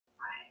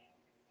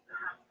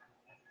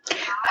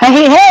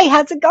Hey, hey,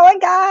 how's it going,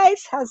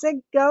 guys? How's it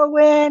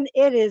going?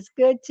 It is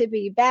good to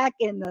be back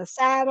in the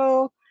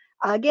saddle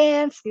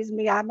again. Excuse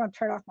me, I'm going to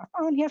turn off my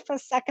phone here for a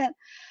second.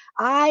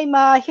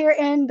 I'm here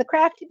in the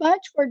Crafty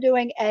Bunch. We're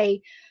doing a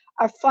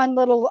fun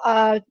little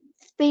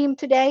theme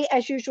today.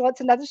 As usual, it's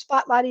another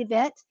spotlight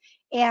event.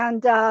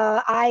 And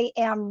I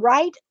am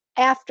right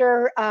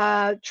after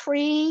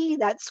Tree.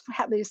 Let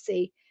me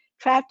see.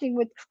 Crafting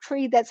with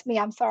Tree, that's me.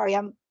 I'm sorry.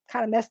 I'm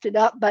kind of messed it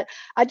up, but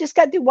I just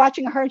got through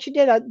watching her, and she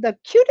did the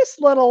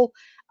cutest little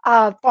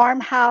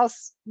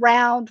farmhouse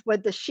round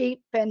with the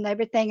sheep and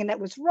everything, and it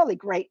was really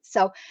great.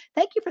 So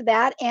thank you for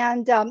that.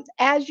 And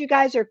as you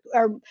guys are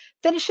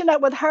finishing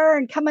up with her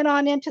and coming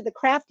on into the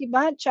Crafty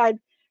Bunch, I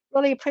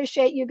really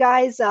appreciate you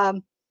guys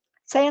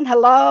saying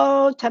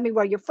hello. Tell me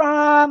where you're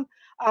from.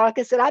 Like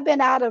I said, I've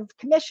been out of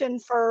commission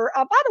for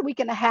about a week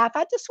and a half.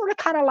 I just sort of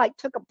kind of like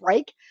took a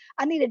break.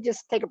 I need to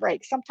just take a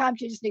break.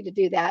 Sometimes you just need to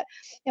do that.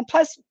 And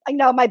plus,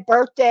 my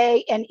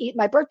birthday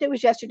my birthday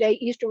was yesterday.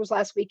 Easter was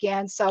last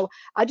weekend. So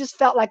I just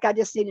felt like I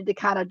just needed to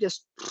kind of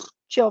just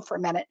chill for a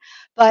minute.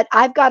 But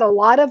I've got a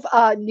lot of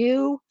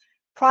new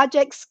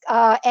projects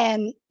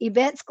and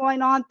events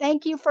going on.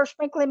 Thank you for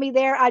sprinkling me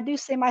there. I do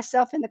see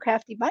myself in the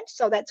Crafty Bunch,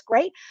 so that's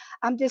great.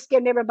 I'm just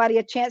giving everybody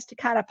a chance to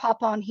kind of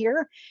pop on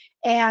here.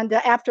 And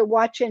after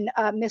watching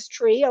Miss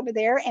Tree over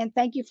there, and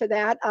thank you for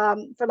that,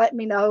 for letting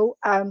me know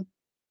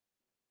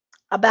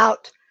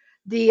about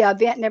the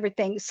event and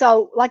everything.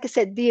 So, like I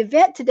said, the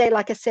event today,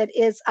 like I said,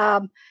 is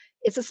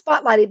it's a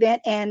spotlight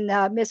event, and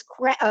Miss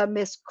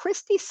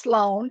Kristie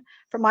Sloan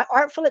from My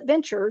Artful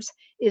Adventures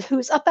is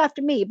who's up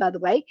after me. By the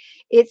way,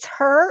 it's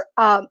her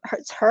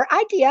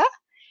idea,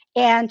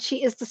 and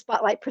she is the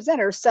spotlight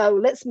presenter. So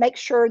let's make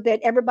sure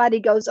that everybody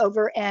goes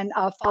over and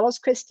follows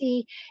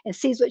Kristie and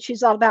sees what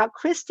she's all about.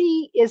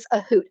 Kristie is a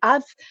hoot.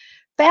 I've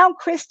found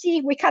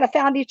Kristie. We kind of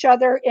found each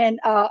other in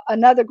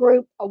another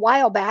group a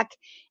while back.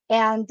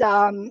 And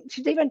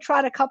she's even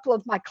tried a couple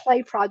of my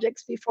clay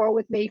projects before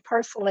with me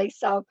personally.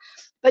 So,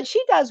 but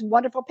she does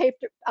wonderful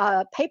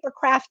paper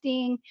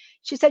crafting.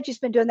 She said she's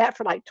been doing that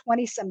for like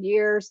 20 some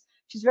years.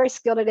 She's very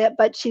skilled at it,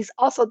 but she's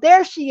also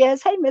there. She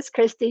is. Hey, Miss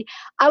Kristie,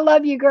 I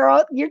love you,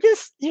 girl. You're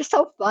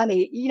so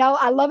funny.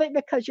 I love it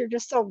because you're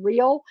just so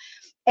real.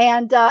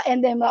 And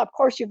then of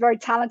course you're very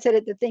talented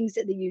at the things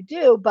that you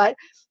do, but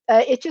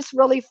it's just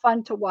really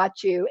fun to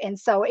watch you. And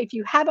so if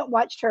you haven't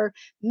watched her,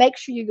 make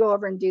sure you go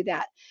over and do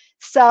that.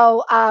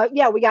 So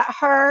yeah, we got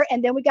her,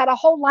 and then we got a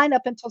whole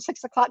lineup until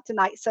 6 o'clock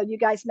tonight. So you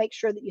guys make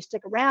sure that you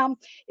stick around.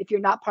 If you're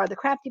not part of the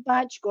Crafty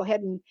Bunch, go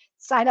ahead and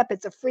sign up.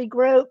 It's a free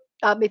group.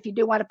 If you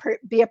do want to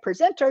be a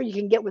presenter, you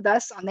can get with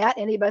us on that,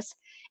 any of us,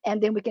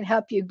 and then we can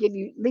help you,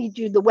 lead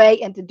you the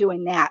way into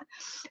doing that.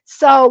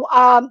 So,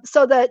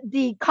 so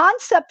the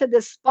concept of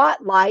this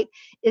spotlight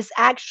is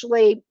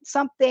actually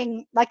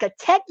something like a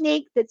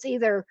technique that's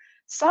either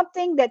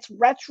something that's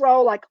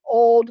retro, like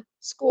old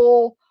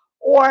school,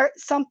 or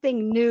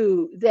something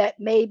new that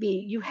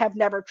maybe you have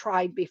never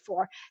tried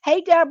before. Hey,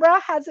 Deborah,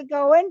 how's it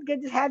going?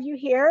 Good to have you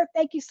here.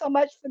 Thank you so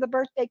much for the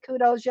birthday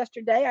kudos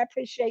yesterday. I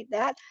appreciate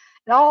that,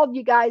 and all of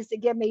you guys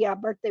that give me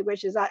birthday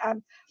wishes.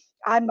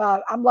 I'm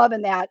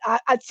loving that.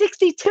 I'm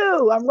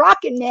 62. I'm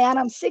rocking, man.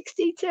 I'm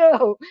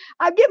 62.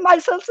 I'm getting my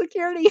Social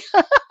Security.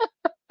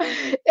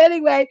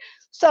 Anyway,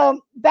 so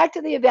back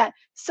to the event.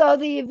 So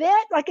the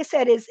event, like I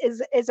said, is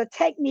a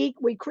technique.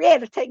 We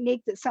create a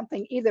technique that's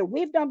something either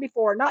we've done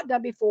before, not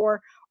done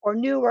before, or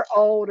new or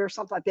old, or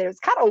something like that. It's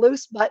kind of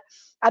loose, but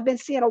I've been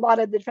seeing a lot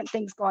of different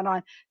things going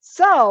on.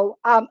 So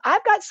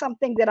I've got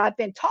something that I've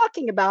been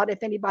talking about.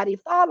 If anybody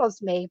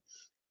follows me,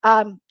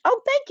 oh,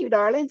 thank you,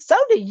 darling. So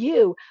do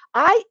you.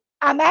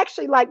 I'm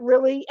actually like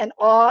really in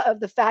awe of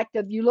the fact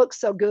of you look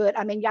so good.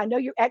 I mean, I know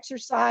you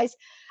exercise.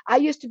 I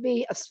used to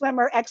be a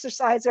swimmer,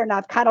 exerciser, and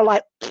I've kind of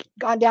like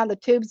gone down the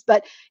tubes,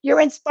 but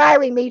you're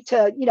inspiring me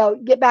to,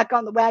 get back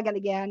on the wagon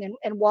again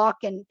and walk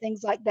and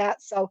things like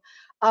that. So,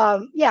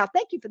 yeah,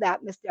 thank you for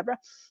that, Miss Deborah.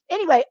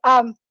 Anyway,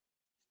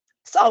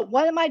 so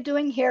what am I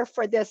doing here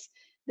for this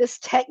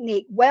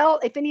technique? Well,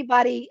 if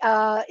anybody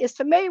is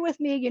familiar with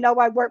me,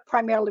 I work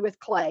primarily with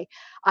clay.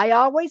 I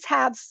always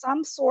have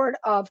some sort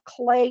of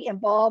clay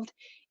involved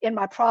in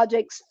my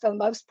projects for the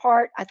most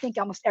part. I think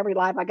almost every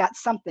live I got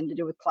something to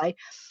do with clay.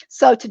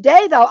 So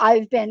today, though,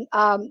 I've been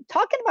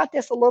talking about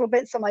this a little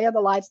bit in some of my other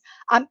lives.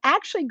 I'm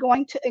actually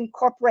going to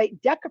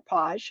incorporate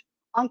decoupage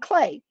on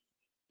clay.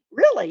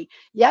 Really?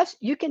 Yes,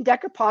 you can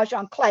decoupage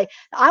on clay.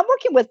 I'm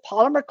working with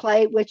polymer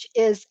clay, which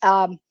is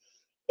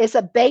it's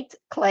a baked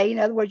clay. In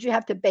other words, you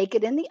have to bake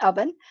it in the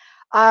oven.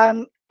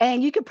 And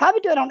you could probably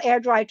do it on air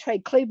dry tray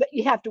clay, but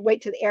you have to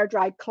wait till the air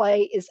dry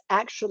clay is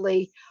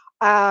actually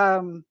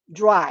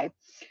dry.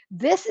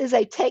 This is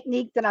a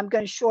technique that I'm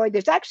going to show you.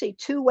 There's actually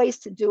two ways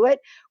to do it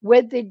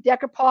with the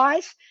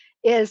decoupage.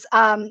 Is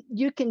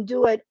you can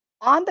do it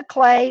on the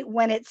clay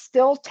when it's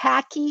still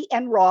tacky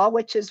and raw,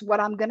 which is what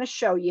I'm going to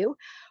show you.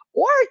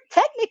 Or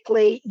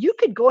technically, you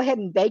could go ahead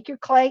and bake your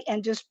clay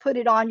and just put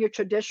it on your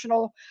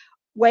traditional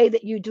way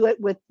that you do it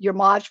with your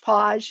Mod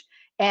Podge,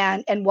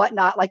 and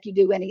whatnot, like you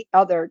do any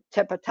other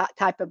type of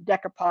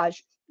decoupage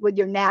with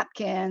your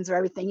napkins or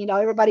everything. You know,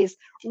 everybody's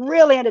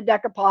really into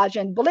decoupage,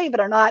 and believe it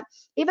or not,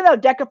 even though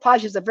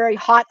decoupage is a very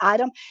hot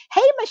item.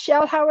 Hey,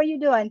 Michelle, how are you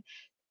doing?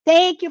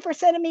 Thank you for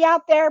sending me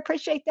out there.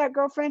 Appreciate that,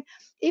 girlfriend.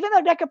 Even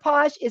though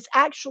decoupage is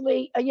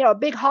actually, a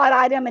big hot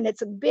item and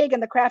it's a big in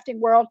the crafting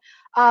world,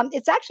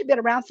 it's actually been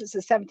around since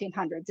the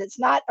 1700s. It's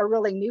not a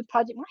really new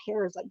project. My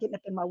hair is like getting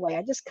up in my way.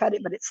 I just cut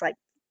it, but it's like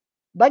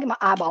bugging my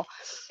eyeball.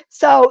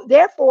 So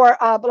therefore,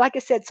 but like I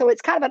said, so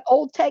it's kind of an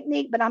old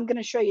technique, but I'm going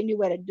to show you a new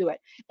way to do it.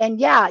 And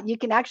yeah, you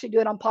can actually do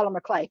it on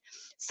polymer clay.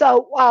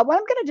 So what I'm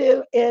going to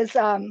do is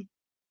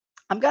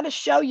I'm going to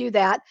show you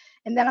that,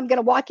 and then I'm going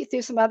to walk you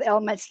through some other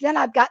elements. Then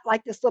I've got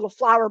like this little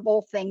flower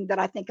bowl thing that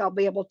I think I'll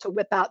be able to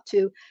whip out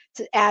to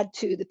add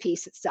to the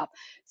piece itself.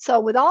 So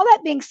with all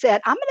that being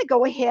said, I'm going to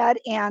go ahead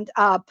and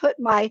put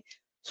my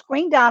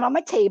screen down on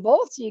my table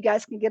so you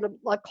guys can get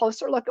a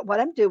closer look at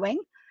what I'm doing.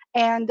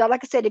 And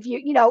like I said, if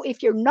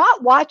you're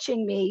not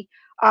watching me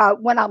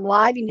when I'm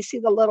live and you see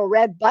the little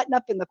red button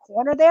up in the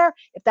corner there,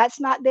 if that's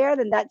not there,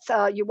 then that's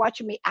you're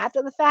watching me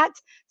after the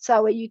fact.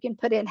 So you can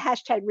put in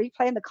hashtag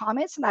replay in the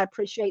comments, and I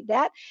appreciate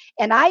that.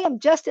 And I am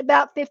just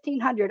about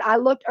 1,500. I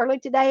looked early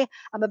today.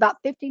 I'm about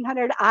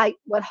 1,500. I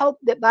would hope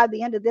that by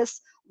the end of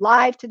this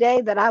live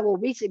today that I will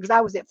reach it, because I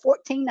was at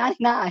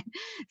 14.99.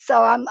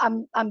 So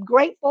I'm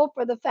grateful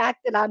for the fact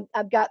that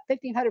I've got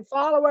 1,500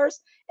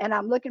 followers, and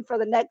I'm looking for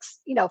the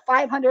next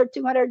 500,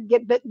 200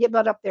 get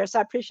up there. So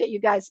I appreciate you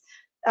guys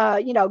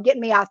getting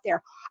me out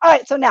there. All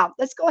right, so now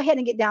let's go ahead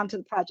and get down to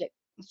the project.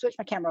 I'll switch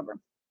my camera over.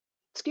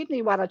 Excuse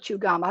me while I chew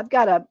gum. I've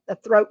got a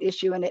throat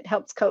issue and it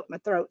helps coat my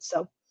throat.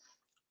 So I'm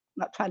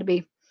not trying to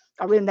be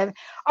I really never.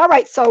 All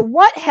right, so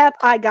what have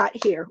I got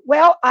here?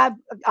 Well, I've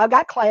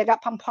got clay. I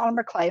got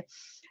polymer clay.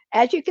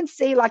 As you can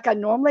see, like I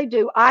normally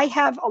do, I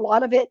have a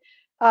lot of it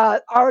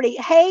already.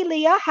 Hey,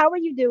 Leah, how are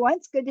you doing?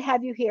 It's good to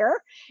have you here.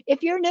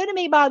 If you're new to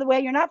me, by the way,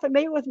 you're not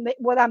familiar with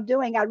what I'm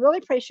doing, I'd really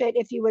appreciate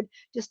if you would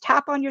just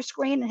tap on your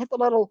screen and hit the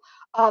little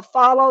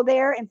follow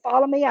there and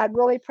follow me. I'd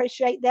really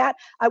appreciate that.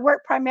 I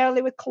work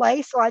primarily with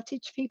clay, so I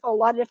teach people a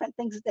lot of different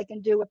things that they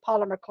can do with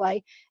polymer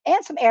clay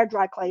and some air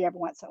dry clay every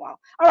once in a while.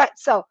 All right,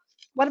 so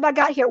what have I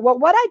got here? Well,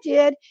 what I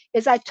did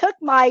is I took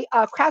my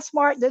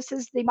Craftsmart. This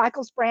is the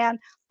Michaels brand,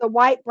 the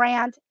white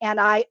brand, and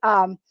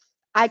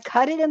I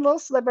cut it in little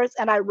slivers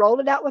and I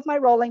rolled it out with my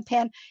rolling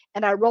pin,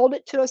 and I rolled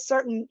it to a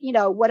certain,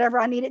 whatever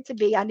I need it to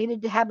be. I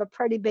needed to have a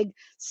pretty big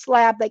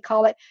slab, they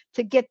call it,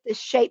 to get this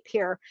shape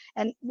here.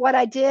 And what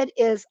I did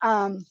is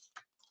I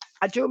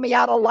drew me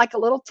out like a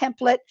little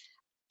template,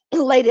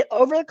 laid it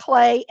over the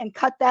clay and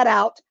cut that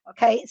out.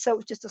 Okay, so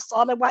it's just a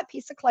solid white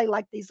piece of clay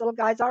like these little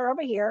guys are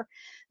over here.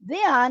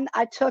 Then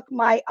I took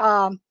my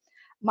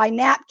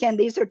napkin.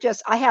 These are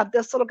just, I have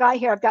this little guy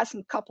here. I've got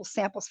some couple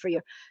samples for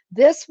you.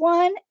 This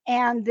one,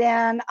 and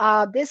then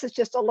this is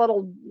just a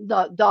little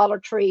Dollar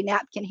Tree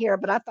napkin here,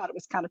 but I thought it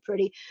was kind of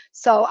pretty.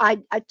 So I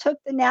took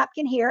the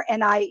napkin here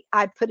and I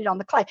put it on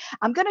the clay.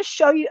 I'm going to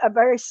show you a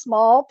very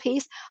small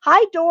piece.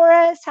 Hi,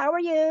 Doris. How are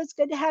you? It's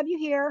good to have you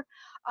here.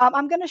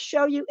 I'm going to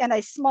show you in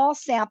a small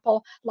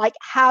sample, like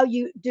how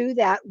you do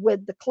that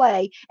with the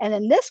clay. And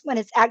then this one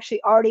has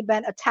actually already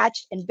been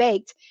attached and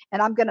baked.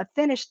 And I'm going to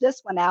finish this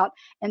one out.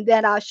 And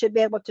then I should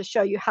be able to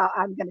show you how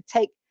I'm going to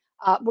take,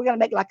 we're going to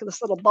make like this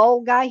little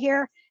bowl guy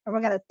here. And we're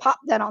going to pop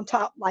that on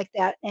top like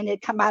that. And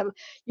it come out,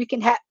 you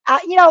can have,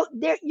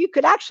 there, you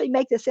could actually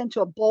make this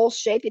into a bowl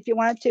shape if you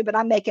wanted to, but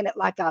I'm making it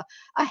like a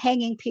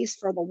hanging piece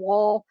for the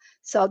wall.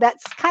 So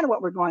that's kind of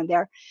what we're going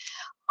there.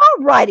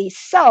 All righty.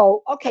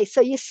 So, okay. So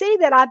you see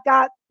that I've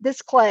got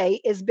this clay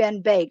has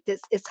been baked.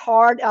 It's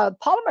hard.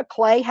 Polymer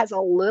clay has a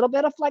little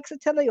bit of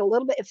flexibility, a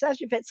little bit,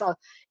 especially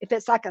if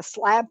it's like a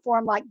slab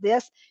form like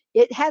this,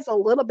 it has a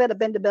little bit of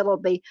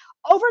bendability.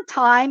 Over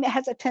time, it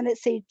has a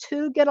tendency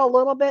to get a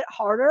little bit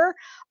harder,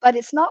 but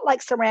it's not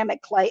like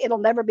ceramic clay. It'll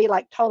never be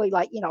like totally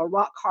like,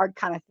 rock hard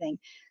kind of thing.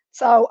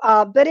 So,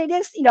 but it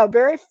is,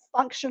 very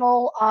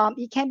functional.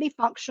 It can be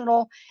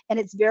functional, and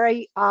it's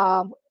very,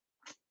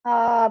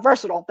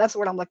 versatile. That's the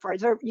word I'm looking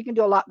for. You can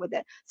do a lot with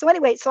it. So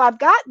anyway, so I've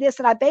got this,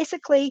 and I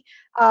basically,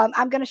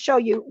 I'm going to show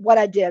you what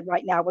I did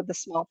right now with the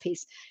small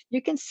piece.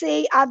 You can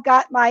see I've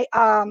got my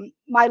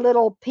my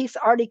little piece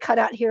already cut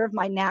out here of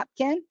my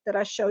napkin that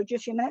I showed you a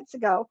few minutes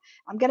ago.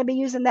 I'm going to be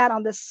using that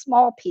on this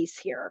small piece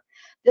here.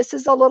 This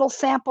is a little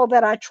sample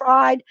that I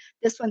tried.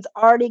 This one's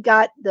already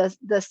got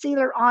the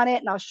sealer on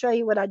it, and I'll show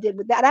you what I did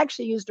with that. I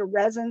actually used a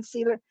resin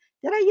sealer.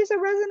 Did I use a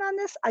resin on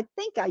this? I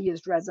think I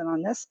used resin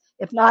on this.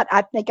 If not,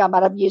 I think I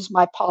might have used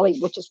my poly,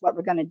 which is what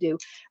we're going to do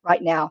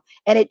right now.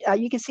 And it,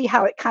 you can see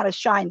how it kind of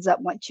shines up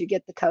once you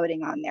get the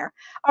coating on there.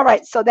 All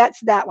right, so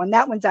that's that one.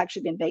 That one's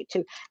actually been baked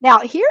too. Now,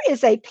 here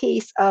is a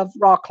piece of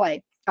raw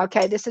clay.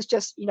 Okay, this is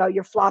just,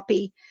 your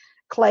floppy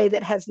clay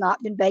that has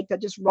not been baked. I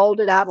just rolled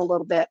it out a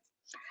little bit.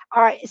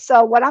 All right,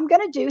 so what I'm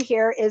going to do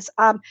here is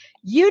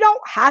you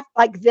don't have,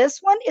 like this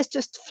one is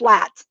just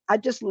flat. I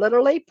just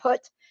literally put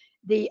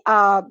the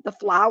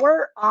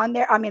flour on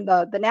there, I mean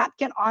the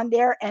napkin on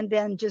there, and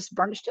then just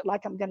burnished it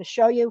like I'm going to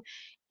show you.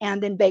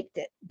 and then baked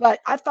it. But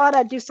I thought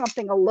I'd do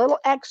something a little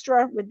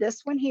extra with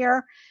this one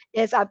here.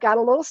 Is I've got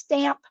a little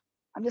stamp.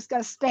 I'm just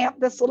going to stamp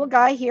this little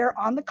guy here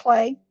on the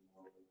clay.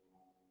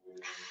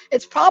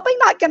 It's probably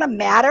not going to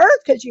matter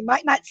because you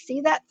might not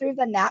see that through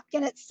the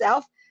napkin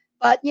itself.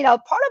 But,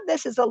 part of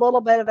this is a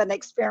little bit of an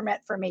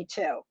experiment for me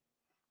too.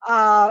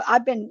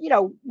 I've been,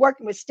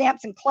 working with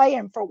stamps and clay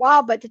and for a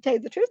while, but to tell you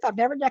the truth, I've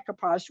never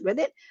decoupaged with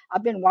it.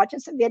 I've been watching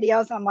some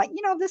videos and I'm like,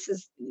 this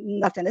is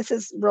nothing. This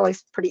is really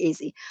pretty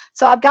easy.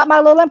 So I've got my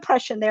little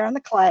impression there on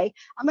the clay.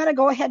 I'm going to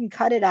go ahead and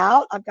cut it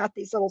out. I've got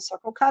these little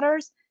circle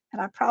cutters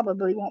and I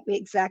probably won't be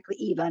exactly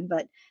even,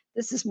 but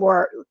this is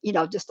more,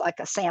 just like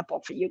a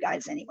sample for you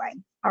guys anyway.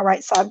 All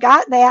right, so I've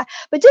got that,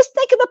 but just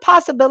think of the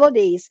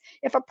possibilities.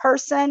 If a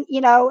person,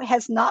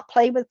 has not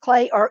played with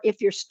clay, or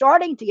if you're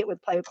starting to get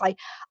with play with clay,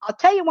 I'll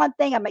tell you one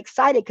thing, I'm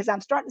excited because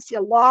I'm starting to see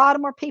a lot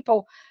of more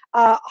people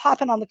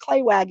hopping on the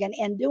clay wagon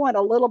and doing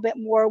a little bit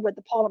more with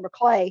the polymer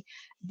clay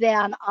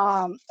than,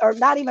 or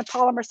not even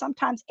polymer,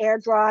 sometimes air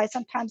dry,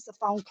 sometimes the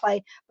foam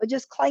clay, but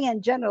just clay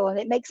in general. And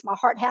it makes my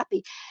heart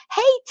happy.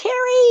 Hey,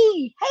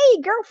 Terry.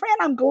 Hey, girlfriend,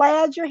 I'm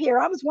glad you're here.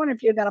 I was wondering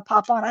if you're going to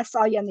pop on. I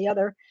saw you in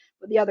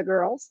with the other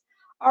girls.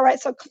 All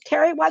right, so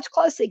Terry, watch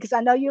closely because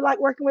I know you like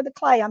working with the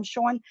clay. I'm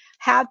showing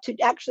how to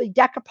actually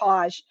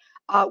decoupage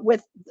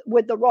with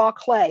the raw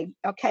clay.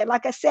 Okay,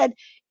 like I said,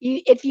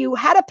 if you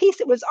had a piece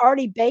that was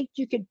already baked,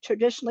 you could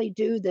traditionally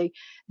do the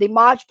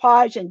Mod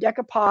Podge and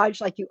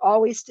decoupage like you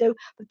always do.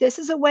 But this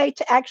is a way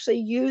to actually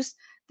use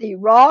the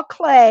raw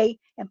clay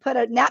and put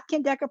a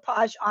napkin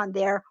decoupage on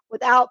there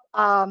without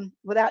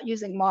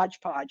using Mod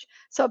Podge.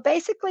 So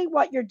basically,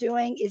 what you're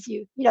doing is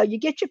you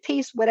get your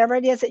piece, whatever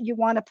it is that you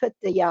want to put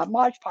the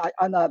Mod Podge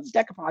on the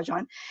decoupage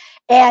on,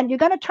 and you're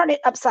going to turn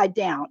it upside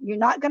down. You're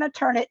not going to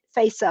turn it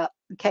face up,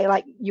 okay,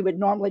 like you would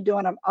normally do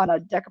on a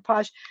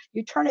decoupage.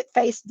 You turn it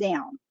face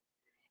down.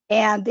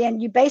 And then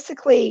you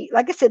basically,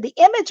 like I said, the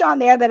image on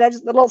there that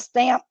has the little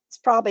stamp is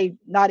probably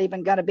not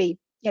even going to be,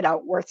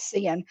 worth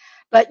seeing,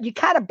 but you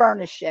kind of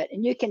burnish it.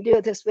 And you can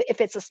do this.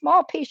 If it's a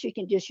small piece, you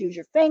can just use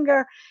your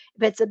finger.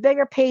 If it's a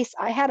bigger piece,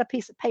 I had a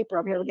piece of paper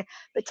over here,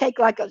 but take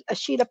like a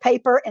sheet of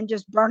paper and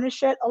just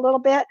burnish it a little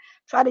bit.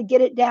 Try to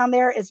get it down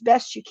there as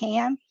best you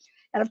can.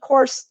 And of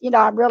course,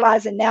 I'm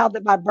realizing now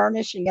that by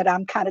burnishing it,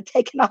 I'm kind of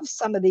taking off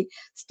some of the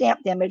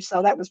stamped image.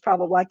 So that was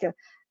probably like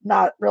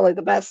not really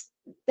the best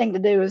thing to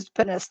do is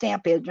put a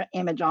stamp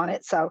image on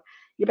it. So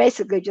you're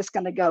basically just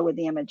going to go with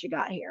the image you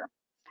got here.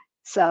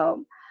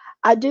 So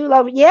I do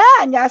love it. Yeah,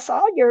 and I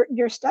saw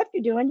your stuff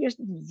you're doing. You're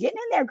getting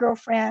in there,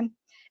 girlfriend.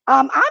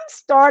 I'm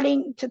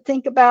starting to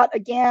think about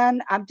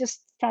again. I'm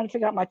just trying to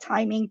figure out my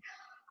timing.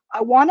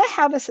 I want to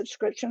have a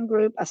subscription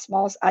group,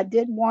 I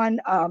did one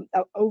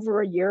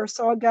over a year or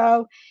so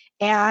ago,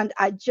 and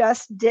I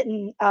just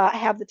didn't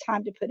have the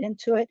time to put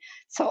into it.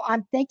 So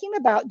I'm thinking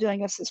about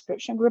doing a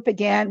subscription group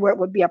again, where it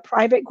would be a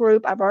private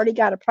group. I've already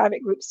got a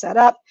private group set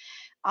up.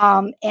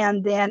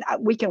 And then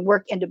we can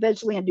work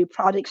individually and do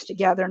projects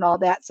together and all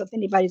that. So if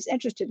anybody's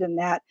interested in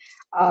that,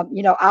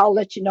 I'll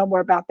let you know more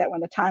about that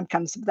when the time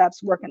comes. If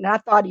that's working. And I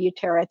thought of you,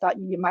 Tara. I thought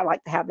you might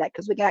like to have that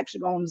because we can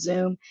actually go on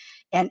Zoom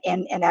and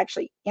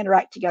actually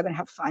interact together and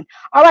have fun.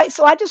 All right,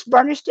 so I just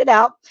burnished it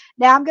out.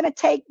 Now I'm going to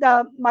take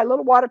my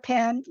little water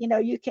pen.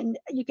 You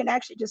can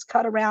actually just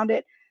cut around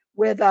it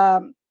with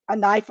a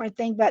knife or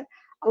anything, but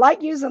I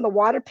like using the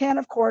water pen.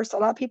 Of course, a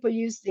lot of people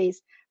use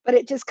these, but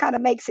it just kind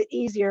of makes it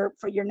easier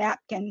for your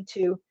napkin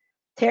to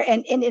tear.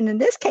 And in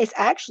this case,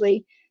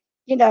 actually,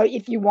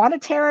 if you want to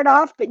tear it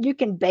off, but you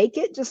can bake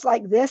it just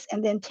like this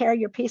and then tear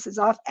your pieces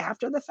off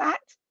after the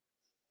fact.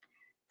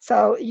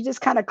 So you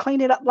just kind of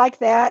clean it up like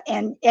that.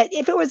 And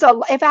if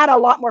I had a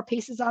lot more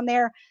pieces on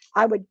there,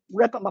 I would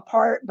rip them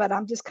apart, but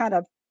I'm just kind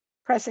of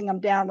pressing them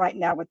down right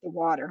now with the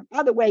water.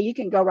 By the way, you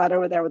can go right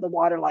over there with the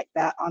water like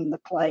that on the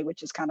clay,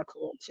 which is kind of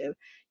cool too.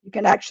 You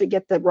can actually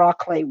get the raw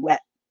clay wet,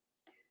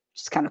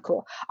 which is kind of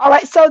cool. All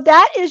right, so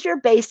that is your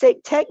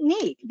basic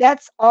technique.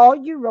 That's all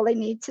you really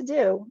need to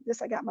do.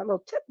 I got my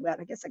little tip wet.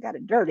 I guess I got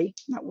it dirty,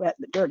 not wet,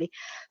 but dirty.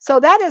 So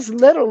that is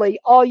literally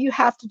all you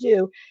have to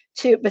do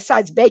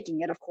besides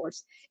baking it, of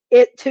course,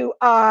 to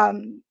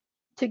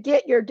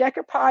get your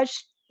decoupage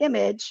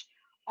image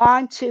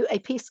onto a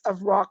piece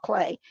of raw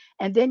clay.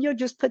 And then you'll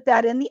just put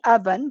that in the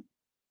oven.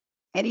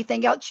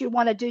 Anything else you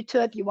want to do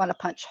to it, if you want to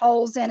punch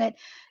holes in it,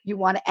 you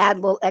want to add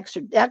a little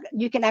extra,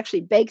 you can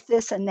actually bake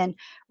this and then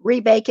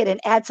rebake it and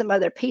add some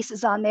other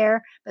pieces on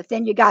there, but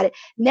then you got it.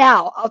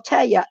 Now, I'll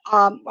tell you,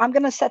 I'm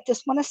going to set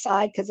this one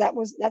aside because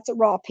that's a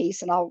raw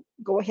piece, and I'll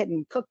go ahead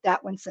and cook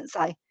that one since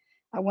I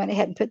went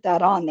ahead and put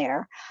that on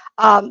there.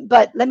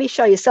 But let me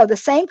show you. So the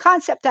same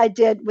concept I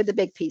did with the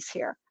big piece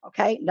here.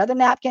 Okay, another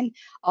napkin.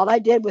 All I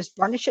did was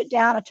burnish it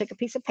down. I took a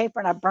piece of paper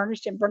and I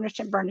burnished and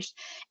burnished and burnished.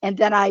 And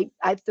then I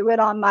threw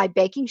it on my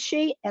baking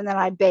sheet and then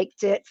I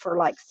baked it for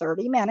like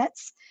 30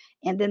 minutes.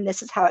 And then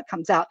this is how it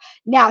comes out.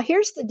 Now,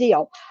 here's the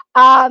deal.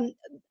 I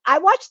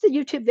watched the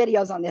YouTube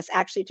videos on this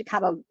actually to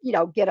kind of,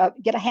 get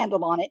a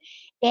handle on it.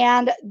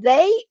 And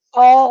they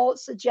all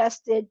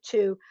suggested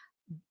to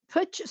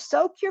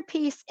soak your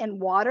piece in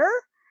water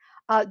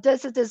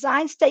Does the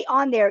design stay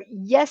on there?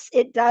 Yes,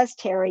 it does,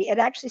 Terry. It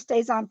actually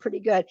stays on pretty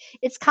good.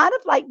 It's kind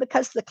of like,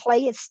 because the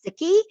clay is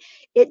sticky,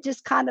 it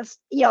just kind of,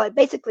 it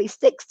basically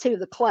sticks to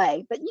the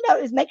clay. But,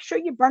 is make sure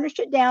you burnish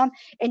it down,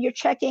 and you're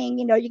checking,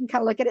 you can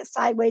kind of look at it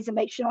sideways and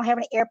make sure you don't have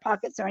any air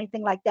pockets or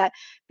anything like that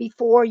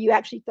before you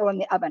actually throw in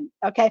the oven.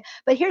 Okay.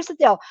 But here's the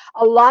deal.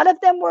 A lot of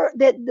them were,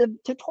 the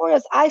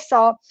tutorials I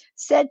saw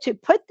said to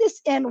put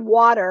this in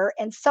water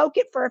and soak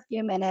it for a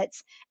few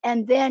minutes,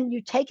 and then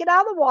you take it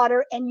out of the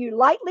water and you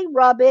lightly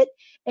rub it,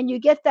 and you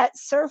get that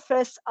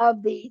surface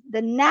of the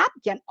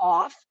napkin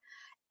off.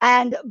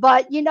 And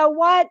but you know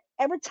what,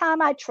 every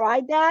time I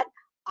tried that,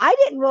 I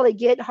didn't really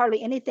get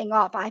hardly anything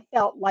off. I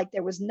felt like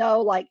there was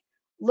no, like,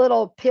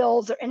 little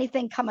pills or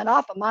anything coming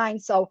off of mine.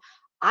 So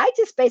I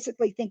just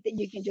basically think that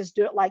you can just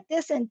do it like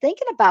this. And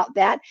thinking about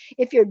that,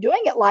 if you're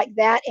doing it like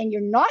that and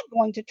you're not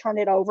going to turn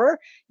it over,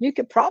 you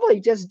could probably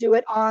just do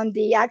it on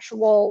the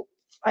actual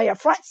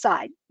front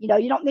side. You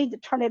don't need to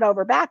turn it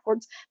over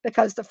backwards,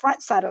 because the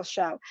front side will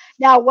show.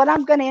 Now, what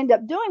I'm going to end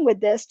up doing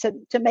with this,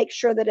 to make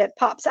sure that it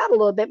pops out a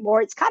little bit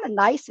more, it's kind of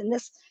nice in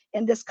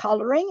this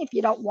coloring if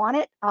you don't want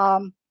it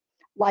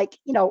like,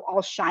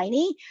 all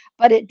shiny,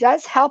 but it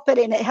does help it,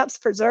 and it helps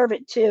preserve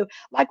it too.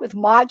 Like with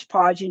Mod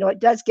Podge, it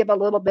does give a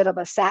little bit of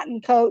a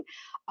satin coat,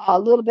 a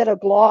little bit of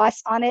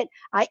gloss on it.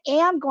 I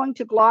am going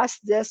to gloss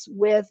this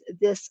with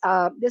this.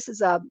 This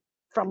is a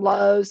from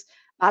Lowe's.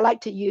 I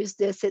like to use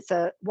this. It's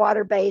a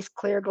water-based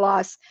clear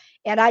gloss,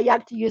 and I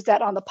like to use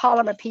that on the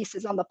polymer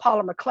pieces, on the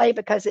polymer clay,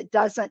 because it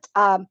doesn't,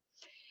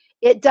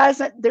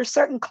 there's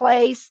certain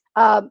clays,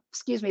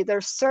 excuse me,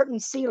 there's certain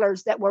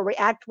sealers that will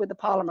react with the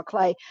polymer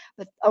clay,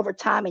 but over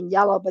time in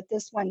yellow. But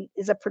this one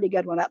is a pretty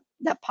good one,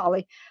 that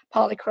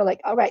polyacrylic.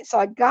 All right, so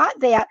I got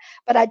that,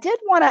 but I did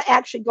want to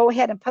actually go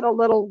ahead and put a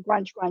little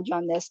grunge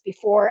on this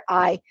before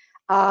I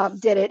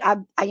did it.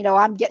 I'm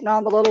getting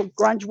on the little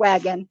grunge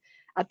wagon.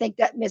 I think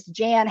that Miss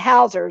Jan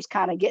Hauser is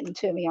kind of getting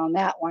to me on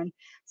that one.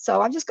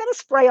 So I'm just going to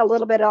spray a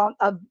little bit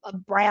of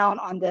brown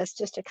on this,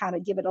 just to kind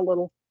of give it a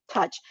little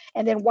touch.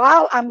 And then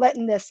while I'm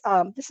letting this,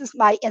 this is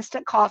my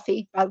instant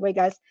coffee, by the way,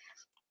 guys.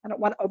 I don't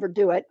want to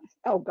overdo it.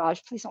 Oh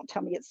gosh, please don't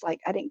tell me it's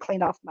like I didn't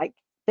clean off my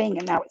thing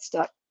and now it's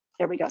stuck.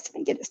 There we go. So I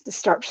can get it to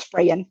start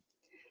spraying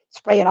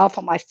off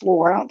on my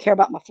floor. I don't care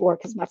about my floor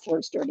because my floor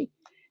is dirty.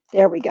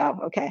 There we go.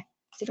 Okay.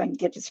 See if I can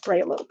get to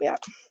spray a little bit.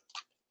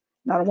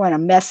 I don't want to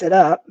mess it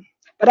up,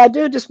 but I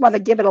do just want to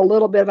give it a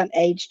little bit of an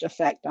aged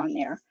effect on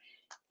there.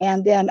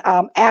 And then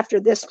after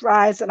this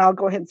dries, then I'll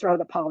go ahead and throw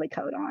the poly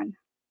coat on,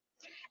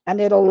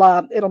 and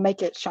it'll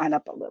make it shine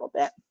up a little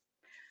bit.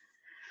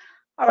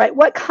 All right,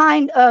 what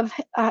kind of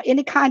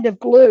any kind of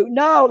glue?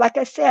 No, like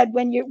I said,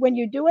 when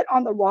you do it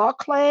on the raw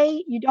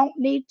clay, you don't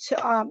need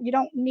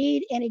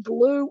any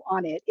glue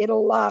on it.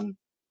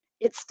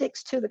 It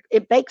sticks to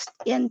it bakes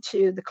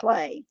into the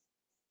clay.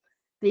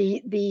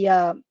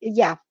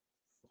 Yeah,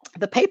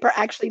 the paper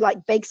actually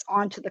like bakes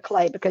onto the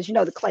clay, because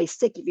the clay's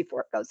sticky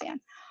before it goes in.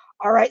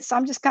 All right, so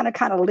I'm just gonna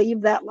kind of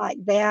leave that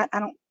like that. I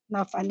don't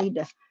know if I need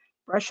to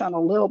brush on a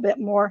little bit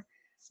more.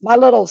 My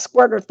little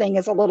squirter thing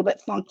is a little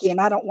bit funky,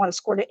 and I don't want to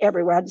squirt it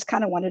everywhere. I just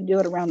kind of want to do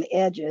it around the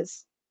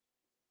edges.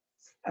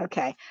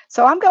 Okay,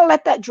 so I'm going to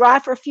let that dry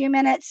for a few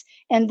minutes,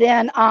 and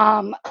then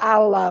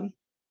I'll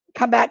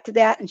come back to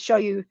that and show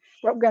you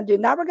what we're going to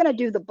do. Now we're going to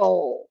do the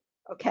bowl.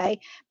 Okay.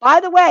 By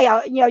the way,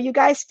 you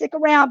guys stick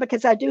around,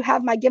 because I do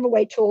have my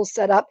giveaway tools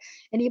set up.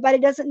 Anybody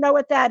doesn't know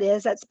what that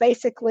is? That's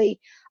basically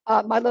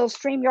my little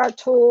StreamYard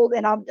tool,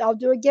 and I'll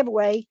do a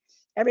giveaway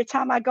every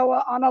time I go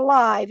on a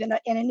live in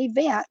an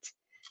event.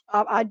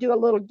 I do a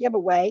little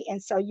giveaway,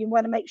 and so you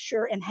want to make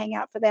sure and hang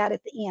out for that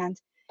at the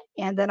end.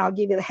 And then I'll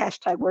give you the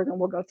hashtag word, and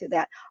we'll go through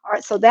that. All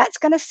right, so that's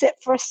going to sit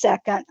for a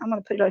second. I'm going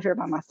to put it over here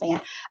by my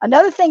fan.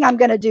 Another thing I'm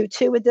going to do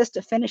too with this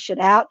to finish it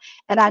out,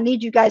 and I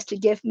need you guys to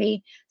give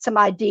me some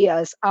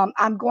ideas.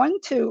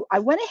 I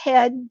went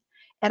ahead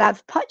and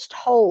I've punched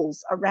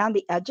holes around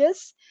the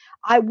edges.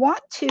 I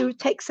want to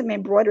take some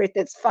embroidery.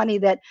 That's funny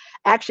that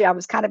actually I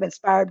was kind of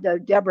inspired to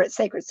Deborah at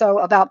Sacred Sew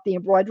about the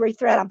embroidery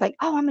thread. I'm thinking,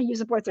 oh, I'm going to use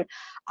embroidery thread.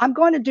 I'm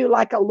going to do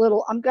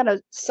I'm going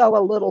to sew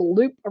a little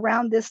loop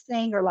around this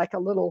thing, or like a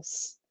little,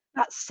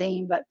 not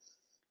seam, but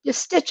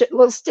just stitch it,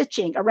 little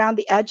stitching around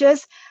the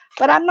edges.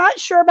 But I'm not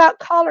sure about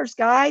colors,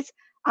 guys.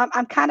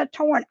 I'm kind of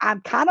torn.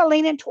 I'm kind of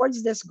leaning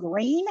towards this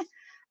green,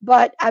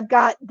 but I've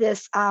got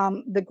this,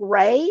 the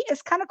gray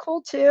is kind of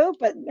cool too,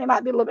 but it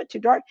might be a little bit too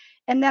dark.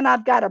 And then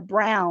I've got a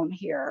brown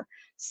here.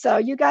 So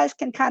you guys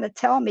can kind of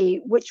tell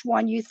me which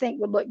one you think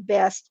would look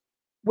best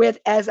with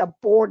as a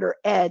border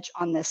edge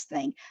on this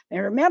thing.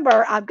 And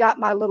remember, I've got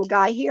my little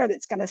guy here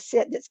that's going to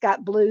sit, that's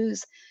got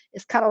blues.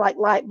 It's kind of like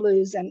light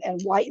blues and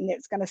white, and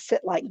it's going to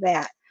sit like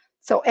that.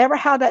 So ever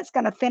how that's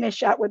going to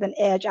finish out with an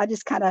edge, I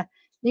just kind of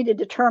need to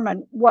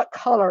determine what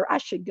color I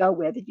should go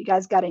with. If you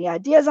guys got any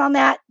ideas on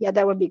that, yeah,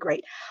 that would be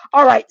great.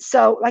 All right,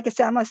 so like I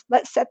said,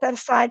 let's set that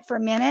aside for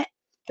a minute.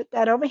 Put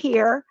that over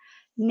here.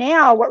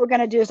 Now what we're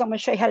going to do is I'm going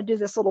to show you how to do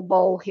this little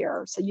bowl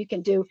here. So you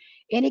can do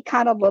any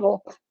kind of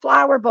little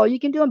flower bowl. You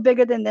can do them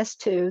bigger than this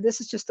too. This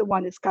is just the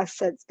one that's got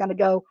said it's going to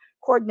go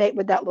coordinate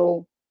with that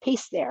little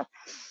piece there.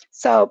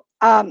 So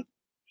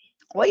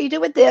what you do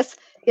with this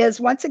is,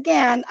 once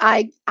again,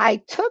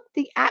 I took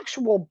the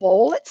actual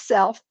bowl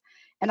itself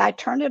and I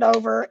turned it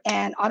over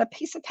and on a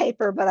piece of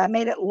paper, but I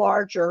made it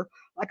larger,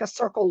 like a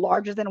circle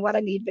larger than what I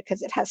need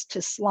because it has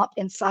to slump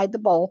inside the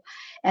bowl.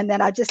 And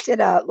then I just did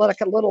a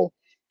little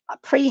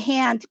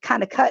pre-hand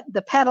kind of cut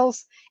the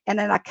petals, and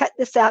then I cut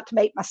this out to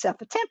make myself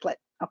a template.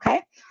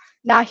 Okay.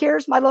 Now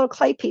here's my little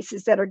clay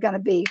pieces that are going to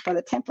be for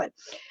the template.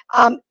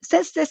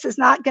 Since this is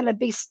not going to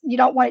be, you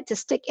don't want it to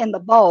stick in the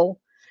bowl,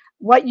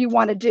 what you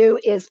want to do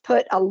is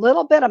put a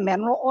little bit of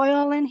mineral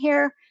oil in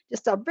here,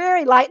 just a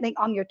very lightning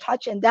on your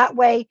touch, and that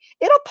way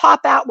it'll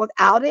pop out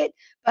without it,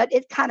 but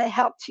it kind of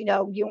helps,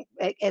 you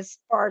as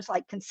far as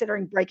like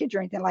considering breakage or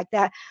anything like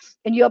that,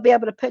 and you'll be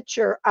able to put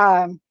your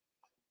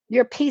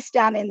piece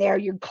down in there,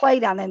 your clay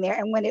down in there,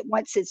 and when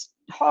once it's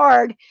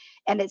hard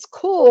and it's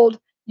cooled,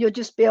 you'll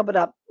just be able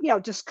to,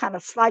 just kind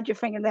of slide your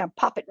finger there and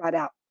pop it right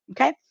out.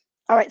 Okay.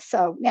 All right.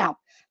 So now,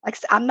 like I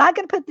said, I'm not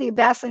going to put the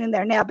Vaseline in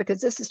there now because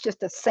this is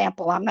just a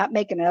sample. I'm not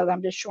making it.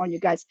 I'm just showing you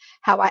guys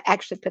how I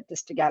actually put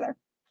this together.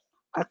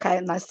 Okay.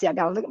 And let's see. I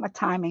got to look at my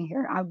timing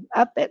here. I'm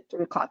up at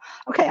 3 o'clock.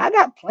 Okay. I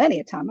got plenty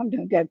of time. I'm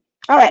doing good.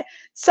 All right.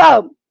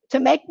 So to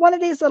make one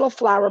of these little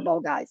flower bowl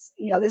guys,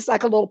 this is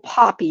like a little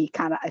poppy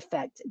kind of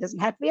effect. It doesn't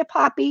have to be a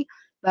poppy,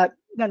 but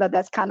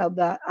that's kind of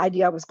the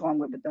idea I was going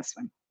with this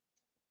one.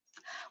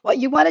 What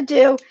you want to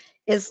do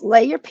is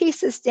lay your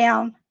pieces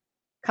down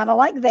kind of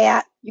like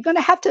that. You're going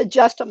to have to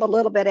adjust them a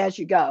little bit as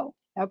you go,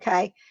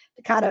 okay,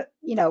 to kind of,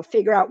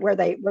 figure out where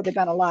they're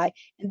going to lie.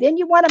 And then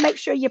you want to make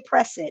sure you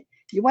press it.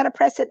 You want to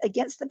press it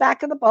against the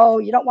back of the bowl.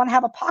 You don't want to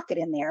have a pocket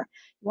in there.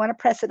 You want to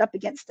press it up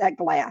against that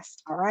glass,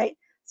 all right?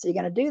 So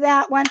you're going to do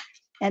that one,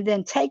 and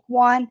then take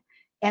one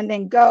and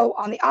then go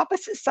on the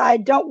opposite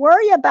side. Don't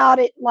worry about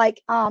it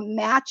like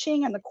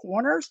matching in the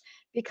corners,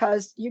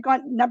 because you're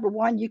going, number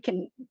one, you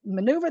can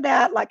maneuver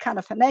that, like kind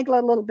of finagle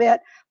it a little bit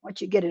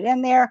once you get it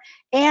in there,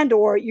 and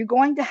or you're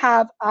going to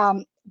have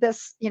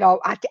this,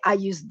 I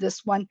use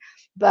this one,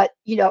 but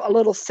a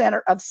little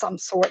center of some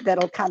sort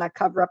that'll kind of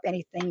cover up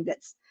anything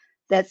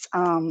that's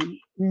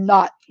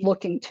not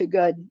looking too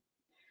good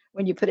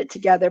when you put it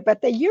together,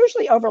 but they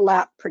usually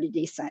overlap pretty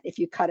decent if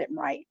you cut it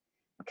right.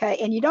 Okay.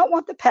 And you don't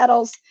want the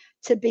petals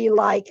to be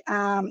like,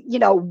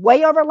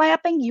 way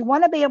overlapping. You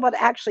want to be able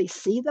to actually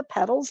see the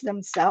petals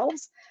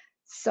themselves.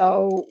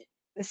 So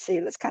let's see,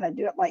 let's kind of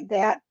do it like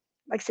that.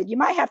 Like I said, you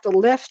might have to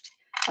lift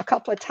a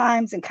couple of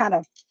times and kind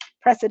of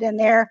press it in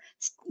there.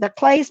 The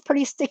clay is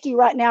pretty sticky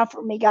right now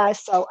for me,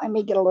 guys. So I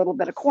may get a little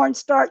bit of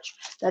cornstarch.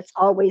 That's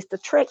always the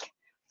trick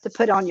to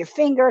put on your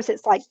fingers.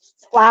 It's like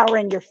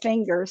flouring your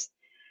fingers.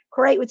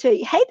 Great with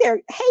you. Hey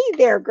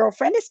there,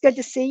 girlfriend. It's good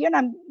to see you, and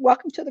I'm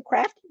welcome to the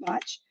Crafty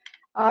Bunch.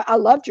 I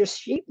loved your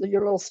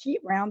little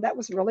sheep round. That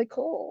was really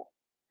cool.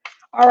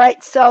 All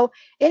right. So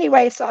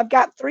anyway, so I've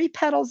got 3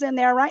 petals in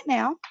there right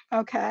now.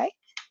 Okay.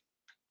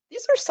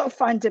 These are so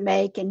fun to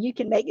make, and you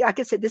can make, like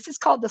I said, this is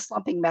called the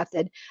slumping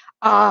method.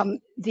 There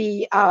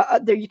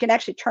you can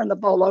actually turn the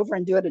bowl over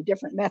and do it a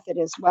different method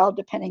as well,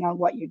 depending on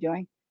what you're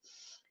doing.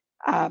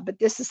 But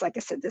this is, like I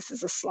said, this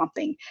is a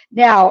slumping.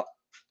 Now,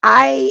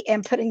 I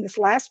am putting this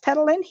last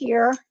petal in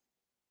here,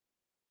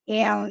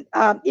 and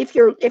if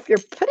you're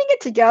putting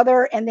it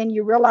together and then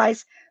you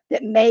realize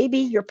that maybe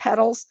your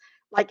petals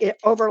like it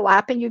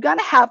overlapping, you're going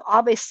to have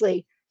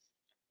obviously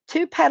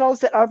 2 petals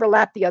that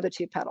overlap the other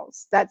 2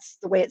 petals. That's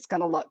the way it's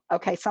going to look.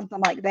 Okay, something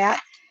like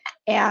that.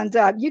 And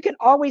you can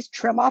always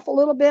trim off a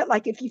little bit.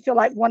 Like if you feel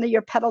like one of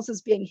your petals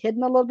is being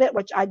hidden a little bit,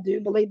 which I do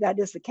believe that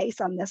is the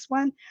case on this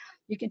one,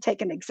 you can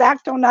take an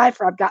X-Acto knife,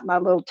 or I've got my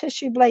little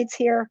tissue blades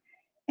here,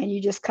 and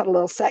you just cut a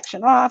little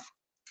section off,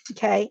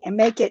 okay, and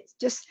make it,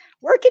 just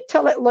work it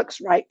till it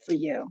looks right for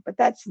you. But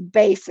that's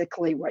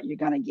basically what you're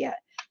going to get,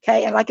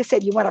 okay? And like I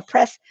said, you want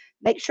to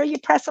make sure you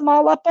press them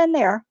all up in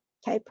there,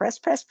 okay? Press,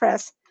 press,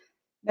 press.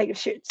 Make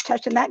sure it's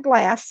touching that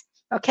glass.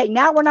 Okay,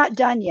 now we're not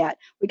done yet.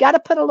 We got to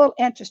put a little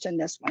interest in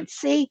this one.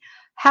 See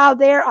how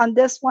there on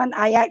this one,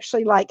 I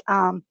actually like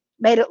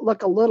made it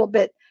look a little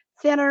bit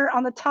thinner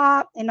on the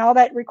top, and all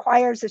that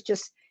requires is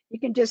just, you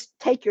can just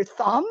take your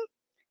thumb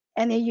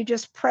and then you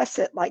just press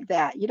it like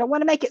that. You don't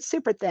want to make it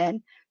super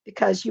thin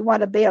because you want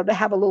to be able to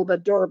have a little bit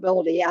of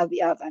durability out of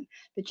the oven,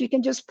 but you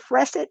can just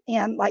press it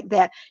in like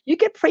that. You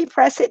could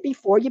pre-press it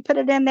before you put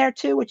it in there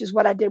too, which is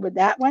what I did with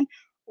that one,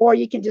 or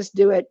you can just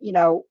do it,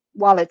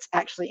 while it's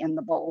actually in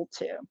the bowl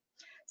too.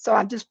 So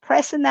I'm just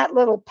pressing that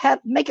little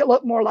make it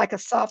look more like a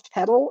soft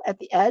petal at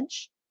the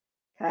edge,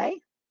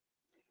 okay?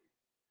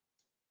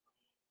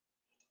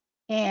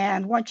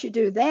 And once you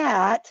do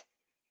that,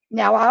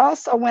 now I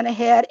also went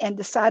ahead and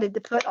decided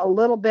to put a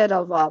little bit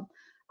of,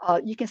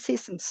 you can see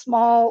some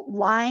small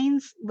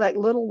lines, like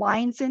little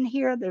lines in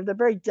here. They're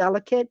very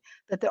delicate,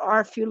 but there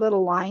are a few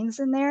little lines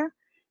in there,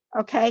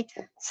 okay?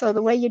 So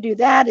the way you do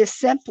that is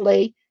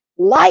simply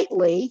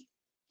lightly,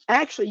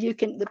 actually you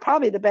can,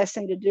 probably the best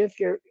thing to do if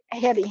you're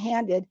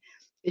heavy-handed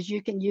is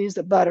you can use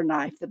a butter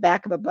knife. The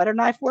back of a butter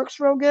knife works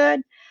real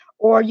good,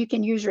 or you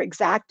can use your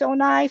X-Acto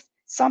knife,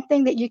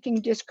 something that you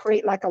can just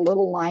create like a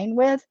little line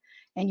with,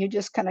 and you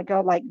just kind of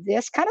go like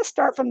this, kind of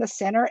start from the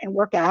center and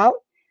work out.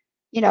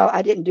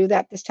 I didn't do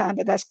that this time,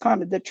 but that's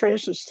kind of the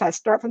traditional style.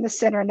 Start from the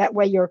center, and that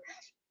way your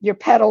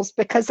petals,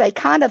 because they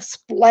kind of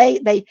splay,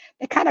 they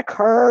kind of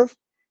curve.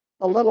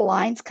 The little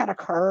lines kind of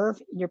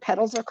curve, and your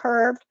petals are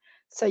curved.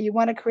 So you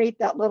want to create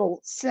that little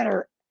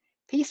center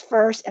piece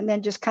first, and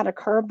then just kind of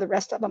curve the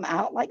rest of them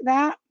out like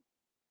that.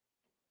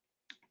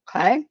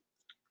 Okay.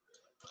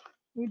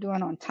 What are you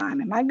doing on time?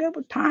 Am I good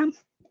with time?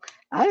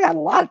 I got a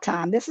lot of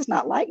time. This is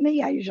not like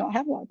me. I usually don't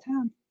have a lot of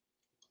time.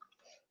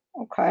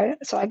 Okay,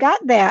 so I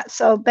got that.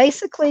 So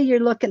basically, you're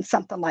looking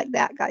something like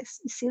that, guys.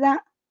 You see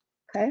that?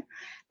 Okay.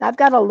 Now I've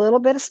got a little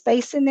bit of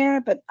space in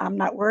there, but I'm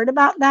not worried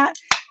about that.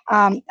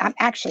 I'm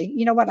actually,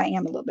 you know what? I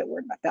am a little bit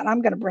worried about that.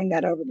 I'm going to bring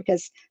that over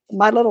because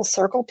my little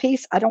circle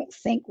piece, I don't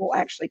think will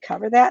actually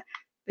cover that.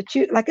 But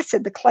like I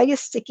said, the clay is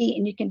sticky,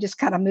 and you can just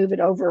kind of move it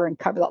over and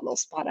cover that little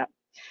spot up.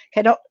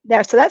 Okay,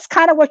 there. So that's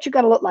kind of what you're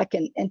going to look like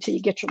until you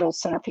get your little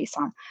centerpiece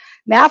on.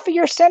 Now for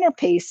your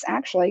centerpiece,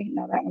 actually,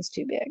 no, that one's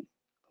too big.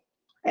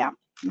 Yeah,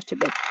 it's too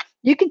big.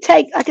 You can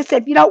take, like I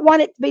said, if you don't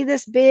want it to be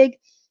this big,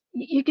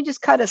 you can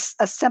just cut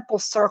a simple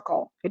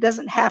circle. It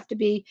doesn't have to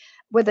be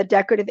with a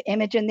decorative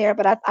image in there,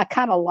 but I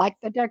kind of like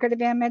the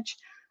decorative image.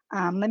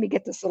 Let me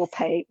get this little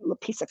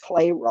piece of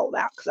clay rolled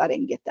out because I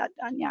didn't get that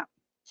done yet.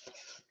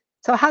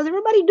 So how's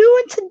everybody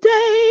doing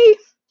today?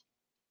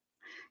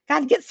 Got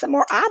to get some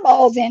more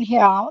eyeballs in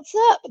here. What's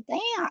up with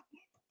that?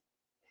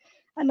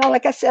 I know,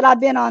 like I said,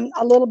 I've been on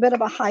a little bit of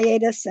a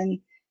hiatus, and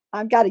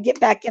I've got to get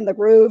back in the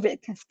groove.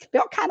 It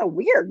felt kind of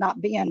weird not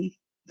being,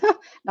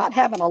 not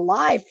having a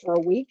live for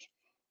a week.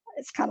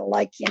 It's kind of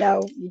like,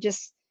 you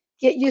just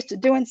get used to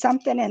doing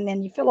something, and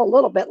then you feel a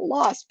little bit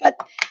lost. But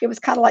it was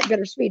kind of like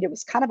bittersweet. It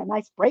was kind of a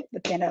nice break,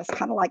 but then it was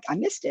kind of like I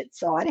missed it.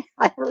 So I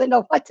didn't really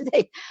know what to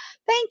do.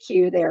 Thank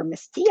you there,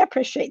 Miss T. I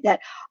appreciate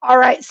that. All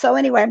right. So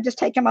anyway, I'm just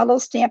taking my little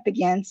stamp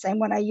again, same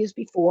one I used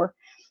before,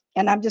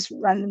 and I'm just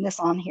running this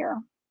on here.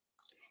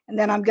 And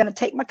then I'm going to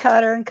take my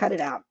cutter and cut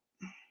it out.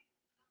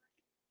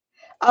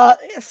 I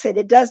said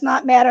it does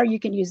not matter. You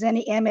can use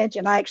any image,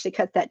 and I actually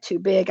cut that too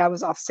big. I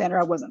was off center.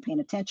 I wasn't paying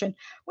attention,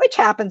 which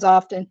happens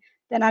often.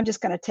 Then I'm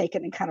just going to take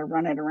it and kind of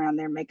run it around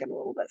there, make it a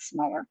little bit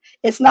smaller.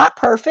 It's not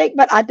perfect,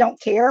 but I don't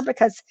care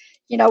because,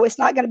 it's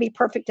not going to be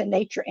perfect in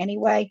nature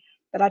anyway.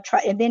 But I try.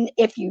 And then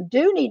if you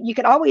do need, you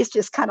can always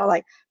just kind of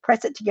like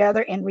press it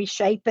together and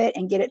reshape it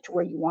and get it to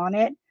where you want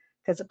it,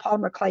 because the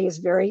polymer clay is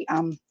very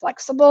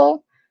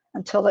flexible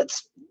until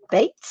it's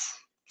baked.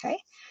 Okay.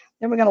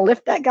 Then we're going to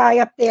lift that guy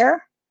up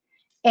there.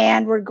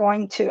 And we're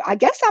going to, I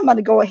guess I'm going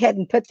to go ahead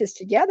and put this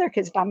together,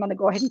 because if I'm going to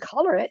go ahead and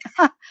color it,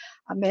 I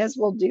may as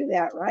well do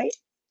that, right?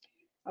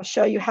 I'll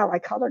show you how I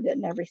colored it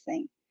and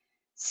everything.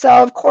 So,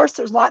 of course,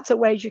 there's lots of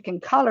ways you can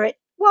color it.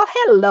 Well,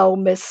 hello,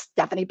 Miss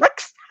Stephanie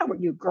Brooks. How are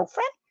you,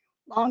 girlfriend?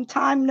 Long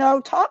time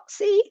no talk.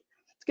 See,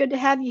 it's good to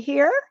have you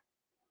here.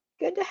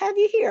 Good to have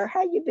you here.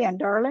 How you been,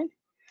 darling?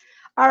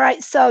 All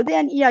right, so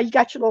then, you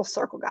got your little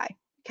circle guy.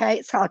 Okay,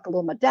 it's kind of like a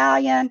little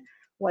medallion,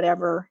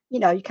 whatever. You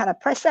kind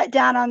of press that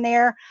down on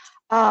there.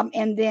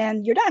 And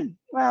then you're done.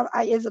 Well,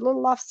 is it a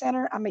little off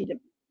center? I might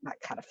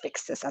kind of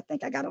fix this. I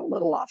think I got a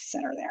little off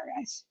center there,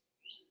 guys.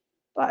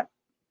 But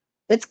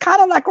it's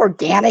kind of like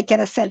organic in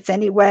a sense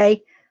anyway.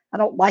 I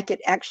don't like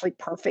it actually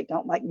perfect. I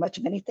don't like much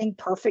of anything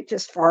perfect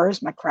as far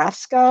as my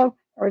crafts go,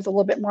 or is a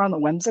little bit more on the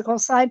whimsical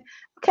side.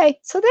 Okay,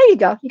 so there you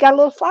go. You got a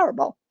little flower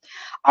bowl.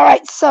 All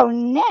right, so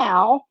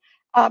now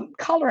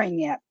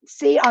coloring it.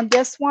 See, on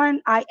this one,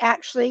 I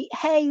actually,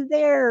 hey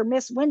there,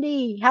 Miss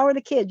Wendy, how are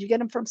the kids? You get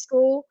them from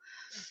school?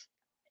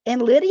 And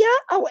Lydia,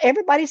 oh,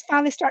 everybody's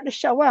finally starting to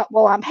show up.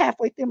 Well, I'm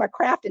halfway through my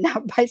craft and now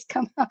everybody's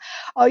coming up.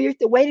 Oh, you're at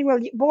the waiting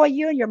room. Boy,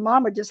 you and your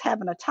mom are just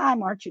having a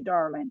time, aren't you,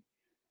 darling?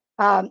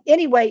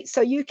 Anyway,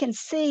 so you can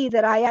see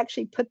that I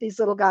actually put these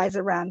little guys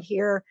around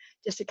here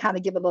just to kind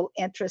of give a little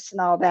interest and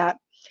all that.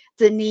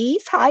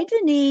 Denise, hi,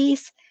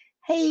 Denise.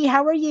 Hey,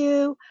 how are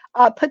you?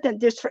 Put them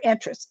just for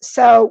interest.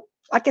 So,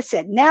 like I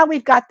said, now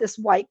we've got this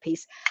white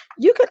piece.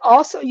 You could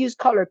also use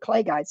colored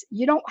clay, guys.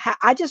 You don't have,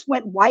 I just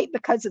went white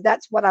because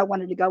that's what I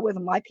wanted to go with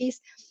in my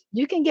piece.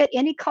 You can get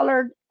any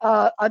colored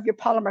of your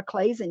polymer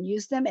clays and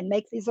use them and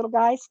make these little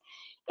guys.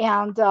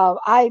 And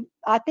I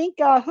think,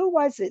 who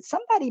was it?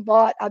 Somebody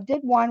bought, I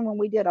did one when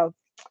we did a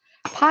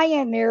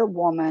Pioneer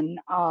Woman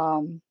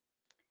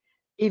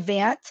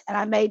event, and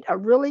I made a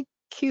really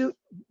cute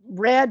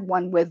red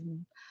one with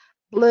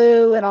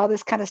blue and all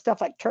this kind of stuff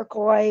like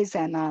turquoise,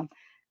 and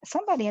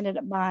somebody ended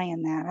up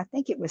buying that. I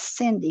think it was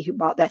Cindy who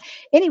bought that.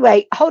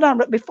 Anyway, hold on,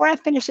 but before I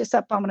finish this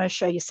up, I'm going to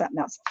show you something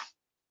else.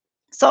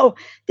 So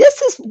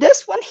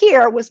this one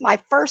here was my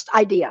first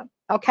idea.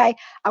 Okay,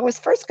 I was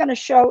first going to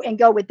show and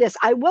go with this.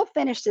 I will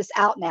finish this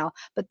out now,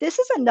 but this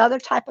is another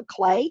type of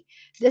clay.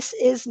 This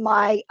is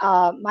my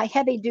my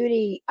heavy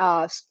duty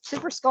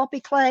super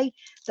sculpey clay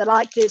that I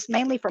like to use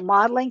mainly for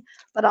modeling,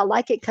 but I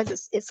like it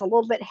because it's a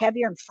little bit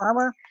heavier and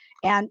firmer.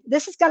 And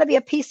this is going to be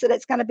a piece that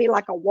it's going to be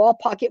like a wall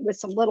pocket with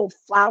some little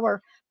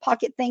flower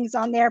pocket things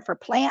on there for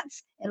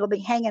plants. It'll be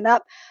hanging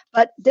up.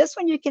 But this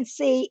one you can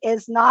see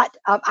is not,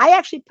 I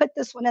actually put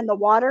this one in the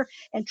water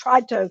and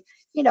tried to,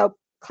 you know,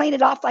 clean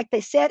it off like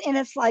they said. And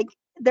it's like,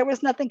 there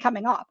was nothing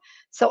coming off.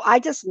 So I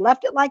just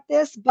left it like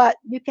this, but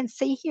you can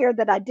see here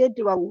that I did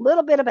do a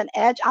little bit of an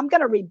edge. I'm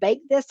going to rebake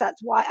this.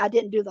 That's why I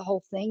didn't do the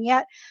whole thing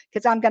yet,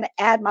 because I'm going to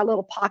add my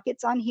little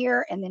pockets on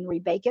here and then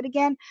rebake it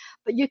again.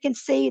 But you can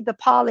see the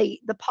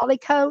poly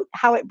coat,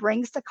 how it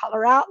brings the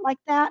color out like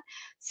that.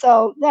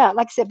 So yeah,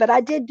 like I said, but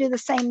I did do the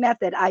same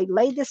method. I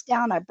laid this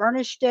down, I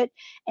burnished it,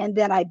 and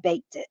then I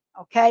baked it.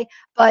 Okay.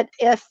 But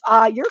if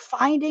you're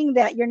finding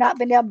that you're not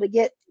being able to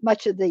get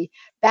much of the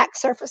back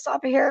surface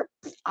off of here,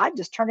 I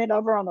just turn it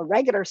over on the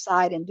regular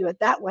side and do it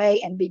that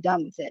way and be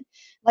done with it.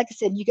 Like I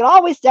said, you can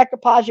always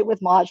decoupage it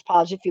with Mod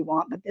Podge if you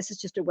want, but this is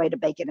just a way to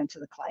bake it into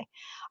the clay.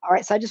 All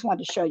right, so I just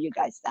wanted to show you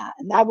guys that.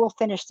 And I will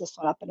finish this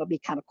one up. It'll be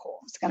kind of cool.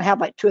 It's going to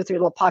have like 2 or 3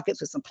 little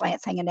pockets with some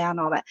plants hanging down and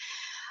all that.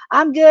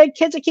 I'm good.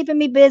 Kids are keeping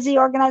me busy,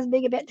 organizing a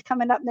big event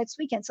coming up next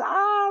weekend. So,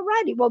 all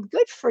righty. Well,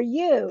 good for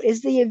you.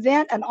 Is the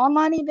event an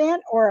online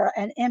event or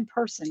an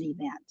in-person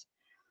event?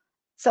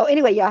 So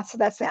anyway, yeah, so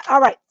that's that.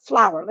 All right,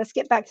 flower. Let's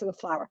get back to the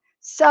flower.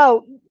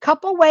 So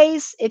couple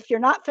ways, if you're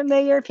not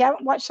familiar, if you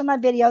haven't watched some of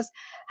my videos,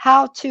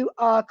 how to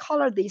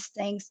color these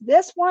things.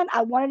 This one,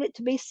 I wanted it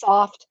to be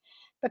soft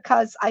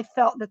because I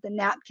felt that the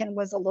napkin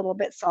was a little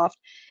bit soft,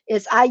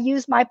 is I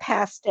use my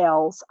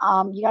pastels.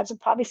 You guys have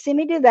probably seen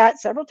me do that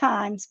several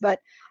times, but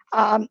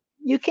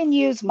you can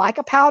use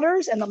mica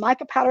powders, and the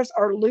mica powders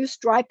are loose,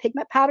 dry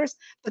pigment powders,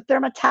 but they're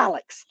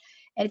metallics.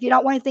 And if you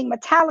don't want anything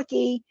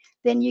metallic-y,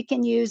 then you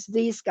can use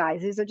these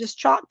guys. These are just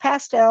chalk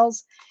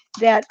pastels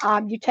that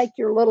you take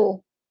your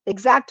little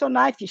X-Acto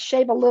knife, you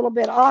shave a little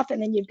bit off,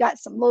 and then you've got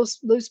some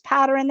loose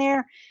powder in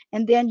there,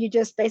 and then you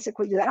just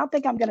basically do that. I don't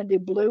think I'm going to do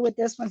blue with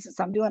this one since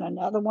I'm doing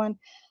another one.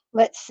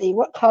 Let's see,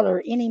 what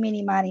color? Eeny,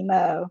 meeny, miny,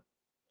 mo.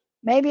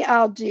 Maybe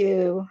I'll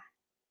do,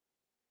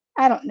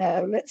 I don't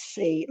know. Let's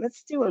see.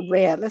 Let's do a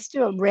red. Let's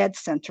do a red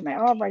sentiment.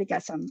 Oh, I've already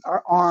got some,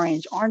 or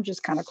orange. Orange is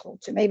kind of cool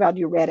too. Maybe I'll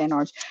do red and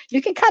orange.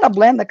 You can kind of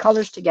blend the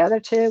colors together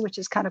too, which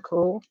is kind of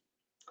cool.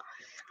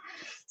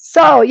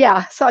 So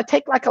yeah, so I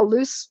take like a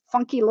loose,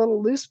 funky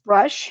little loose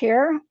brush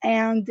here,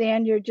 and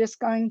then you're just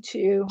going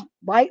to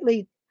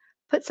lightly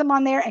put some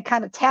on there and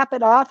kind of tap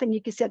it off, and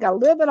you can see I got a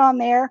little bit on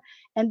there,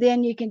 and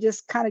then you can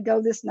just kind of go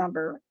this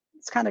number.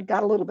 It's kind of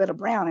got a little bit of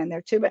brown in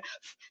there too, but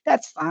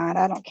that's fine.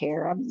 I don't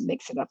care. I'll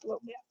mix it up a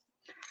little bit.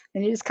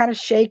 And you just kind of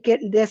shake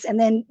it and this, and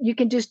then you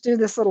can just do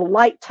this little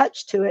light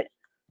touch to it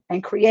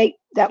and create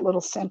that little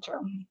center.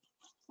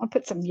 I'll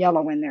put some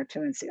yellow in there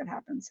too and see what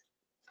happens.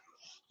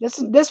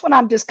 This one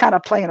I'm just kind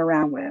of playing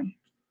around with.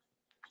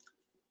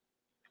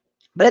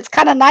 But it's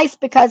kind of nice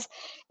because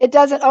it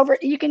doesn't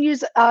you can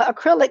use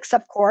acrylics,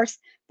 of course,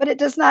 but it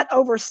does not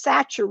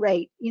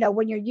oversaturate. You know,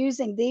 when you're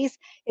using these,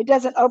 it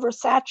doesn't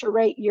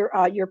oversaturate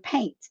your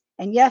paint.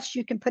 And yes,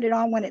 you can put it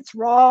on when it's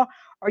raw,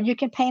 or you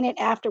can paint it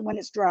after when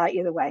it's dry,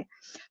 either way.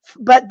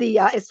 But the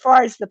as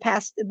far as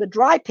the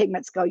dry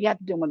pigments go, you have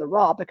to do them with the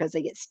raw because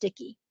they get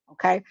sticky.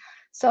 Okay,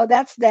 so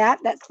that's that.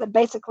 That's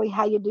basically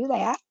how you do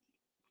that.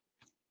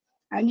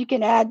 And you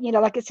can add, you know,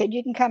 like I said,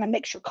 you can kind of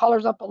mix your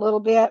colors up a little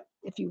bit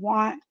if you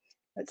want.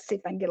 Let's see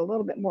if I can get a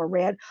little bit more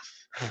red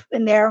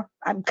in there.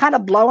 I'm kind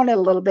of blowing it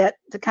a little bit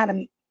to kind of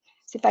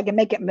see if I can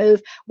make it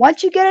move.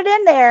 Once you get it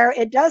in there,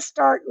 it does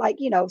start like,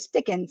 you know,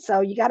 sticking.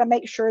 So you got to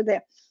make sure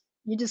that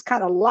you just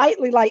kind of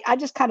lightly, like I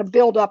just kind of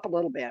build up a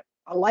little bit.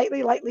 I'll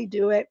lightly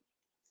do it.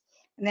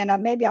 And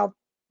then maybe I'll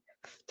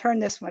turn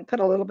this one, put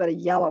a little bit of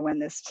yellow in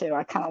this too.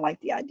 I kind of like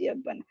the idea,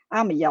 but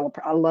I'm a yellow,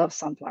 I love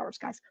sunflowers,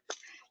 guys.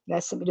 You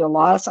guys see me do a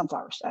lot of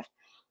sunflower stuff.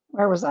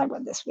 Where was I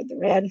with this? With the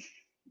red?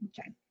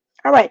 Okay.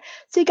 All right.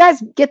 So you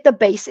guys get the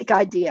basic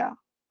idea.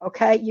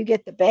 Okay. You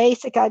get the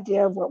basic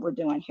idea of what we're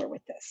doing here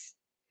with this.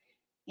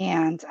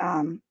 And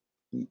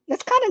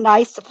it's kind of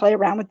nice to play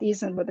around with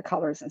these and with the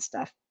colors and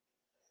stuff.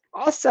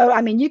 Also,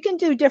 I mean, you can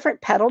do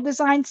different petal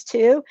designs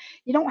too.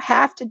 You don't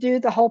have to do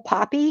the whole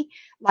poppy,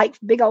 like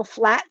big old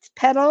flat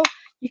petal.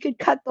 You could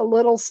cut the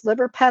little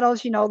sliver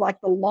petals, you know, like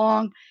the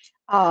long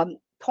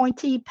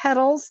pointy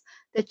petals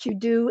that you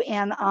do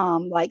in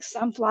like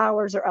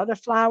sunflowers or other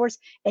flowers.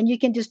 And you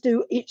can just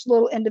do each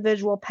little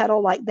individual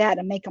petal like that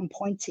and make them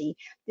pointy.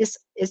 This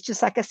is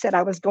just, like I said,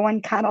 I was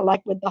going kind of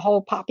like with the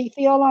whole poppy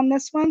feel on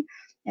this one.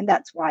 And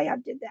that's why I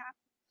did that.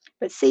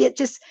 But see,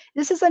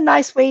 this is a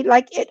nice way,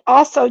 like it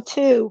also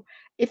too,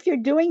 if you're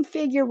doing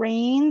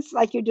figurines,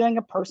 like you're doing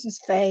a person's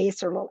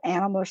face or a little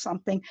animal or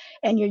something,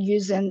 and you're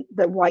using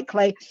the white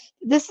clay,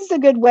 this is a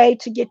good way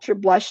to get your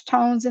blush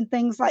tones and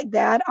things like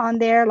that on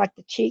there, like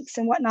the cheeks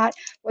and whatnot,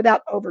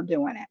 without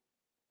overdoing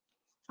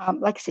it.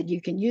 Like I said,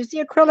 you can use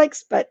the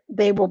acrylics, but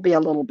they will be a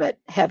little bit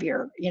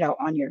heavier, you know,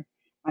 on your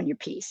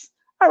piece.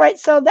 All right,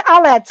 so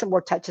I'll add some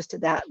more touches to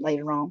that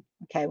later on,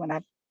 okay, when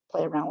I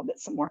play around with it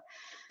some more.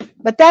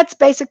 But that's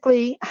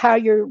basically how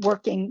you're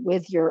working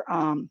with your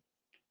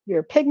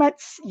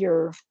pigments,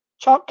 your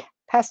chalk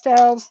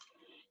pastels.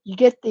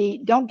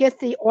 Don't get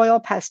the oil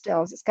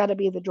pastels. It's got to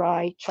be the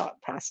dry chalk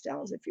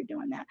pastels if you're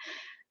doing that.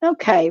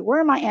 Okay,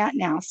 where am I at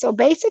now? So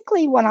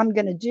basically what I'm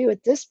going to do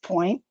at this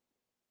point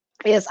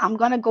is I'm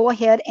going to go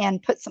ahead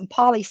and put some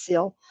poly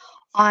seal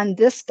on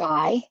this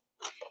guy,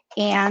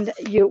 and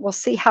you will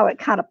see how it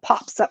kind of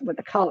pops up with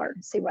the color.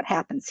 See what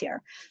happens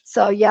here.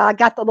 So yeah, I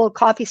got the little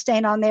coffee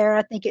stain on there.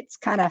 I think it's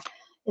kind of,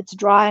 it's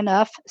dry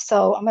enough.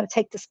 So I'm going to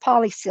take this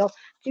poly seal.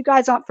 If you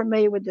guys aren't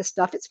familiar with this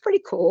stuff, it's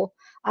pretty cool.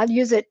 I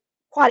use it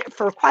quite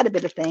a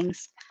bit of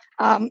things.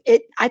 I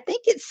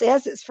think it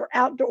says it's for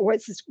outdoor.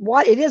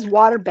 It is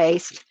water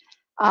based.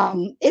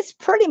 It's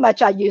pretty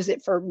much, I use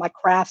it for my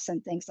crafts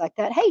and things like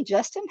that. Hey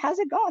Justin, how's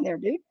it going there,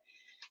 dude?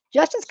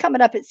 Justin's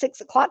coming up at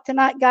 6 o'clock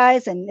tonight,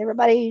 guys, and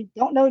everybody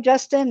don't know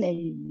Justin.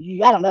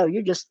 And I don't know,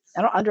 you're just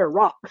under a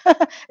rock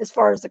as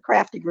far as the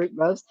crafty group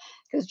goes,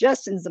 because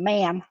Justin's the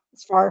man,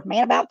 as far as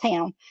man about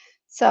town.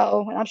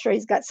 So, and I'm sure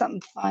he's got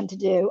something fun to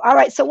do. All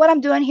right, so what I'm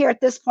doing here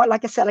at this point,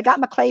 like I said, I got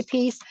my clay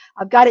piece.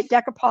 I've got it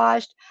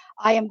decoupaged.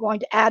 I am going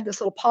to add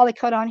this little poly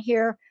coat on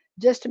here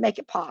just to make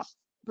it pop,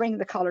 bring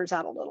the colors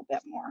out a little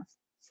bit more.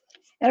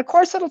 And of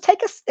course, it'll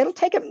take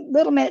a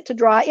little minute to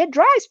dry. It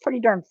dries pretty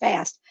darn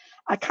fast.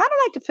 I kind of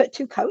like to put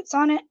 2 coats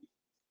on it.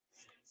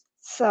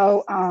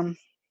 So,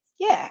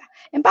 yeah.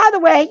 And by the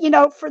way,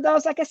 for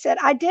those, like I said,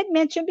 I did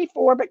mention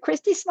before, but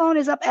Kristie Sloan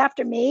is up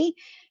after me.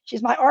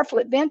 She's my Artful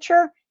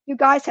Adventure. You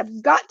guys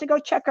have got to go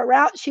check her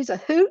out. She's a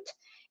hoot,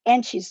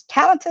 and she's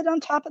talented on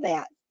top of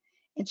that.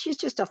 And she's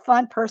just a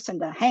fun person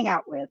to hang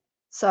out with.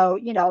 So,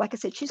 like I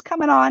said, she's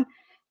coming on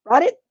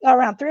right at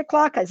around 3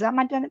 o'clock. Am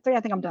I done at 3? I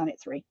think I'm done at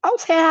 3. Oh,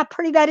 see how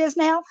pretty that is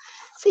now?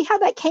 See how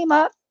that came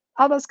up?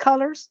 All those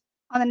colors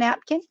on the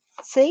napkin.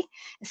 See,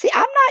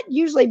 I'm not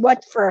usually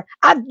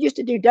I used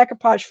to do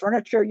decoupage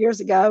furniture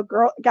years ago.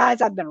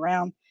 Guys, I've been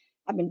around.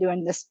 I've been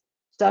doing this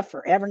stuff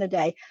forever and a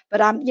day.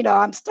 But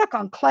I'm stuck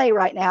on clay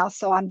right now,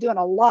 so I'm doing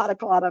a lot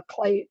of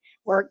clay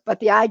work. But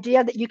the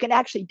idea that you can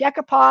actually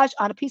decoupage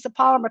on a piece of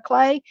polymer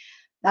clay,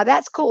 now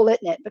that's cool,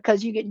 isn't it?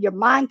 Because your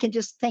mind can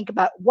just think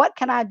about, what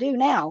can I do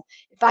now?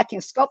 If I can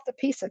sculpt a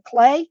piece of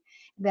clay,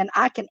 then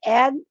I can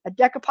add a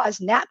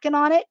decoupaged napkin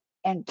on it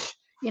and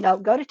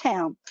go to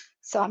town.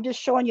 So I'm just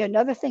showing you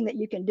another thing that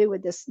you can do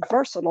with this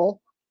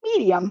versatile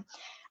medium.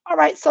 All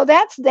right, so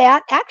that's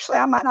that. Actually,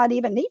 I might not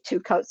even need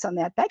 2 coats on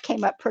that. That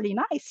came up pretty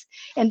nice.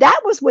 And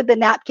that was with the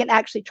napkin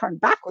actually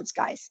turned backwards,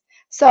 guys.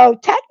 So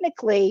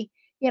technically,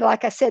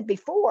 like I said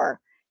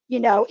before,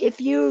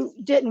 if you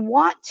didn't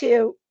want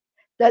to,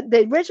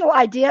 the original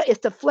idea is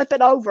to flip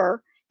it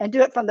over and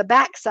do it from the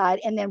back side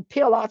and then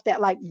peel off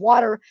that like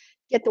water,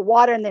 get the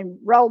water and then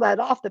roll that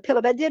off the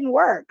pillow. That didn't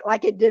work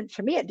like it did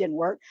for me. It didn't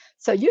work.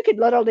 So you could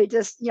literally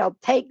just,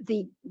 take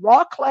the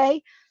raw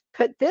clay,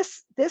 put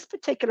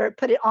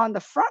put it on the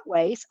front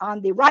ways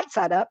on the right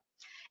side up,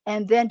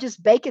 and then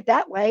just bake it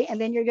that way. And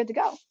then you're good to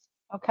go.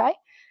 Okay.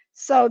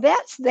 So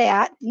that's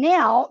that.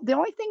 Now, the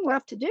only thing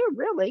left to do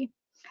really.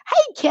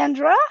 Hey,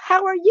 Kendra,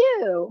 how are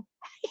you?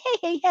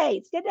 Hey,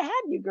 it's good to have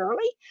you,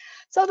 girly.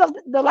 So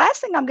the last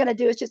thing I'm going to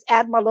do is just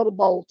add my little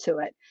bowl to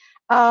it.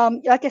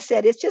 Like I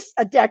said, it's just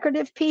a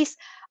decorative piece.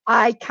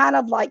 I kind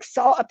of like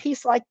saw a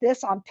piece like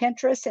this on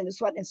Pinterest, and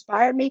it's what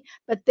inspired me.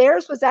 But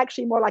theirs was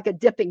actually more like a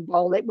dipping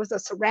bowl. It was a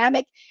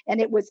ceramic,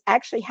 and it was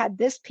actually had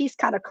this piece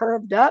kind of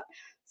curved up.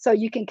 So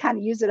you can kind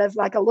of use it as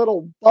like a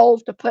little bowl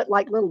to put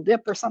like little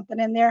dip or something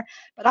in there.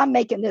 But I'm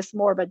making this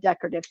more of a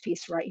decorative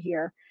piece right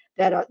here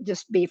that'll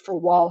just be for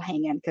wall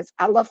hanging, because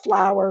I love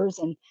flowers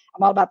and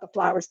I'm all about the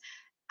flowers.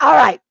 All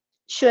right.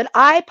 Should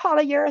I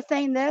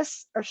polyurethane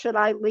this, or should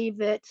I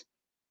leave it?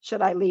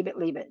 Should I leave it?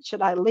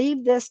 Should I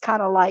leave this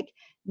kind of like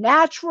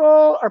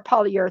natural or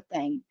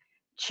polyurethane?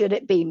 Should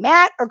it be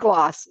matte or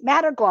gloss?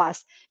 Matte or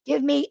gloss?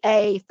 Give me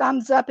a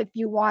thumbs up if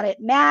you want it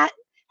matte,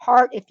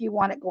 heart if you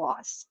want it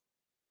gloss.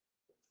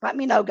 Let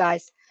me know,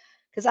 guys,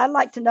 because I'd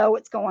like to know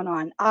what's going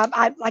on.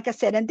 Like I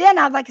said, and then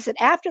like I said,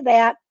 after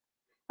that,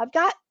 I've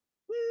got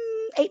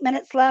 8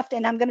 minutes left,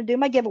 and I'm going to do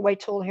my giveaway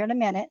tool here in a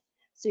minute.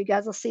 So you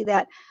guys will see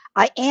that.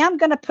 I am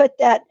going to put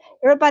that,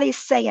 everybody's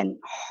saying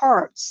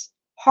hearts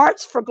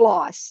for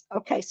gloss.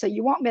 Okay, so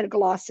you want me to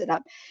gloss it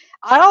up.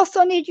 I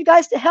also need you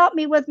guys to help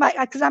me with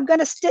because I'm going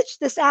to stitch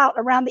this out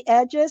around the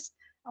edges.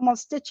 I'm going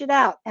to stitch it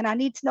out, and I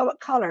need to know what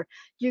color.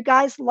 Do you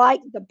guys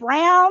like the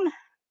brown,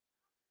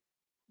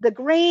 the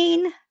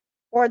green,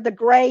 or the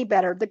gray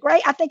better? The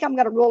gray, I think I'm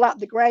going to rule out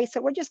the gray. So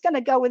we're just going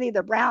to go with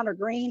either brown or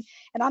green.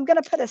 And I'm going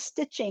to put a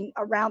stitching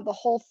around the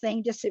whole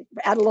thing just to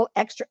add a little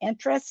extra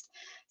interest.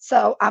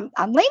 So I'm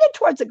leaning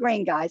towards the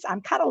green, guys.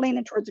 I'm kind of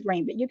leaning towards the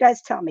green, but you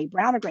guys tell me,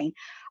 brown or green.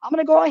 I'm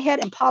going to go ahead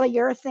and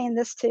polyurethane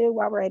this too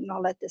while we're at, and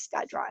I'll let this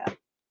guy dry up.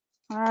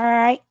 All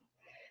right.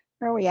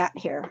 Where are we at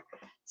here?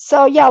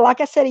 So yeah,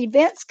 like I said,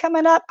 events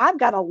coming up. I've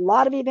got a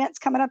lot of events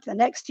coming up the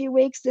next few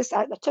weeks.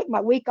 I took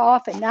my week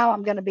off, and now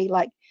I'm going to be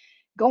like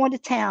going to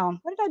town.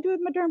 What did I do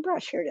with my darn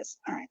brush? Here it is.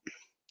 All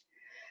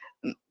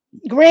right.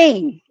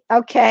 Green.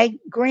 Okay.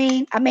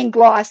 Green. I mean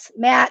gloss.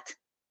 Matte.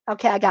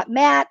 Okay. I got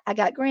matte. I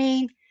got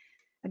green.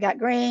 I got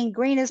green.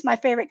 Green is my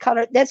favorite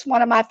color. That's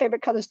one of my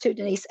favorite colors too,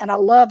 Denise. And I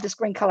love this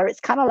green color. It's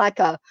kind of like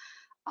a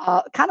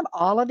kind of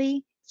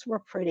olivey. It's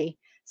real pretty.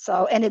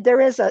 So, and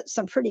there is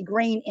some pretty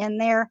green in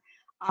there.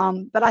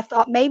 But I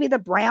thought maybe the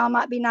brown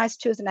might be nice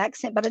too as an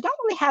accent, but I don't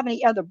really have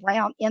any other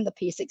brown in the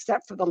piece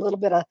except for the little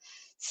bit of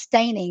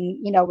staining,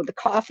 with the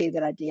coffee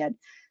that I did.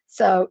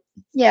 So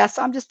yeah,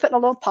 so I'm just putting a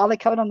little poly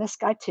coat on this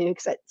guy too,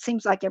 because it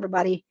seems like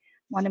everybody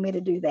wanted me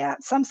to do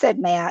that. Some said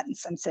matte and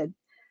some said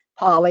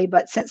poly,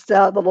 but since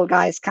the little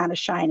guy is kind of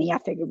shiny, I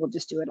figured we'll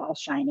just do it all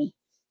shiny.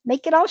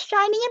 Make it all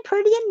shiny and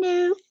pretty and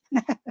new.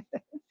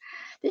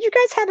 Did you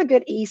guys have a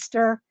good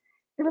Easter?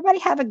 Everybody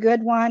have a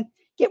good one.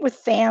 Get with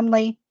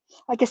family.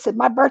 Like I said,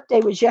 my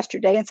birthday was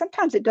yesterday, and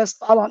sometimes it does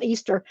fall on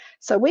Easter.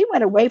 So we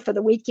went away for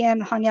the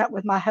weekend, hung out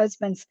with my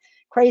husband's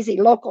crazy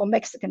local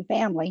Mexican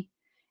family,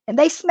 and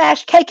they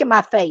smashed cake in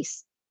my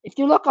face. If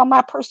you look on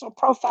my personal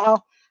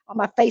profile on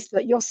my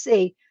Facebook, you'll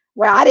see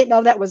where I didn't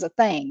know that was a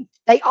thing.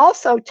 They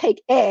also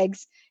take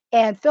eggs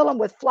and fill them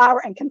with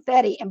flour and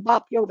confetti and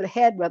bop you over the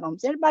head with them.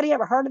 Has anybody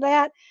ever heard of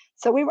that?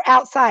 So we were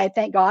outside,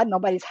 thank God,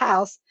 nobody's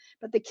house,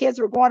 but the kids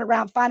were going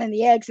around finding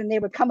the eggs and they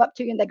would come up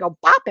to you and they go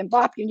bop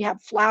you and you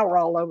have flour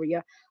all over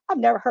you. I've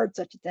never heard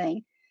such a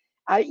thing.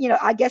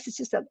 I guess it's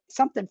just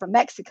something from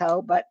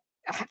Mexico, but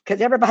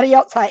because everybody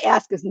else I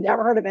ask has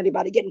never heard of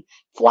anybody getting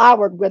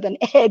floured with an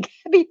egg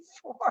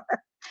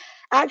before.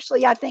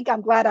 Actually, I think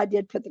I'm glad I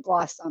did put the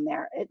gloss on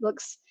there.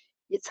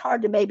 It's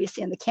hard to maybe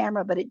see in the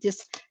camera, but it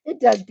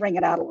does bring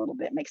it out a little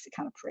bit, makes it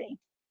kind of pretty.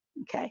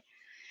 Okay.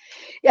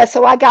 Yeah,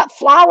 so I got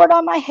floured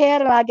on my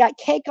head and I got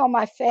cake on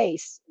my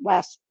face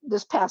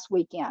this past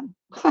weekend.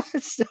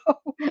 So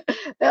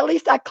at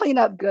least I clean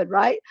up good,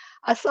 right?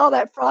 I saw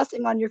that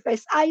frosting on your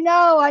face. I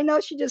know.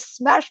 She just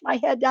smashed my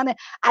head down there.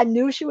 I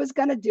knew she was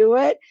going to do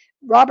it.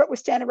 Robert was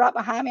standing right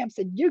behind me. I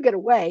said, "You get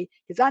away,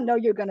 because I know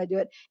you're going to do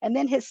it." And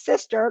then his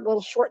sister, little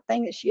short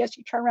thing that she has,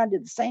 she turned around and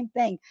did the same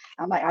thing.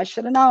 I'm like, I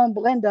should have known,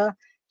 Belinda.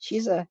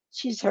 She's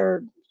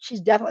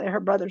definitely her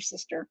brother's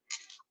sister.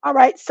 All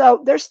right,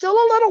 so they're still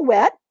a little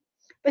wet,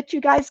 but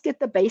you guys get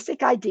the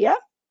basic idea,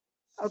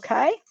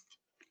 okay?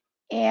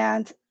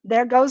 And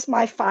there goes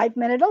my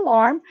 5-minute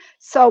alarm.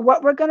 So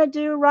what we're going to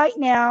do right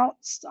now,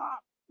 stop.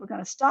 We're going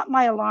to stop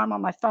my alarm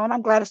on my phone.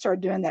 I'm glad I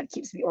started doing that. It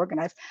keeps me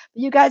organized.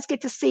 But you guys get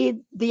to see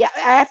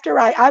after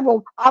I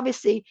will,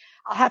 obviously,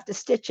 I'll have to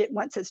stitch it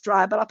once it's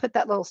dry, but I'll put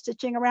that little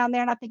stitching around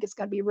there and I think it's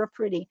going to be real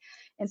pretty.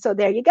 And so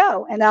there you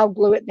go. And I'll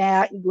glue it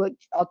now and glue it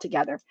all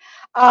together.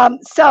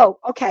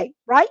 Okay,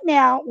 right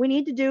now we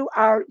need to do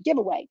our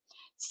giveaway.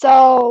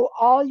 So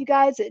all you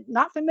guys that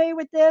not familiar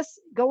with this,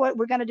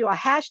 we're going to do a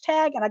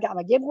hashtag and I got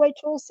my giveaway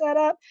tool set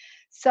up.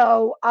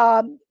 So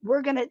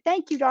we're going to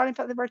thank you, darling,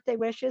 for the birthday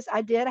wishes.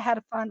 I did. I had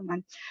a fun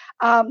one.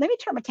 Let me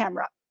turn my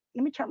camera up.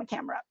 Let me turn my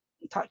camera up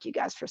and talk to you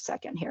guys for a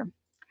second here.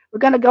 We're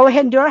going to go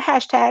ahead and do our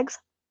hashtags.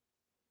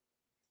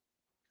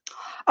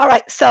 All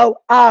right. So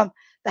the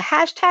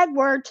hashtag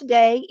word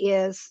today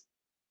is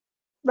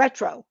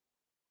retro.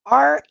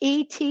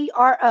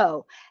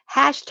 RETRO,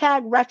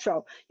 hashtag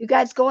retro. You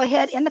guys go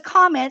ahead in the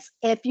comments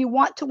if you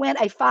want to win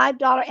a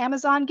 $5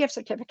 Amazon gift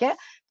certificate,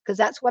 because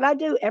that's what I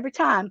do every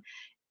time.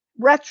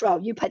 Retro,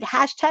 you put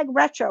hashtag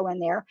retro in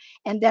there,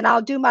 and then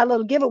I'll do my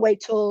little giveaway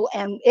tool,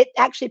 and it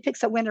actually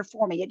picks a winner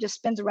for me. It just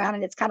spins around,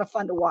 and it's kind of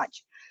fun to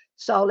watch.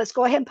 So let's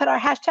go ahead and put our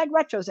hashtag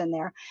retros in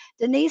there.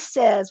 Denise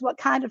says, what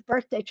kind of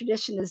birthday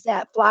tradition is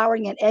that?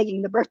 Flowering and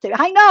egging the birthday.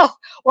 I know.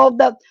 Well,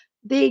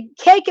 the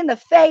cake in the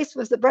face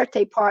was the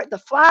birthday part. The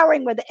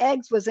flowering with the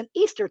eggs was an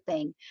Easter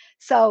thing.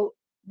 So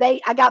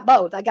I got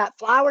both. I got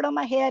floured on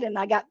my head and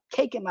I got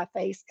cake in my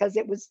face because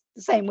it was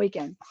the same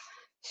weekend.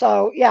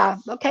 So yeah,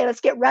 okay, let's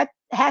get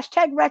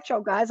hashtag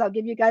retro, guys. I'll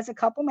give you guys a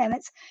couple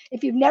minutes.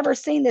 If you've never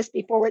seen this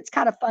before, it's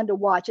kind of fun to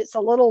watch.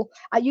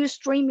 I use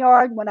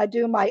StreamYard when I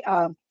do my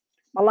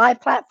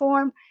live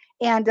platform,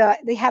 and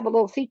they have a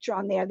little feature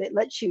on there that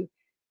lets you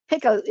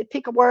pick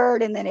a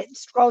word, and then it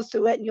scrolls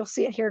through it, and you'll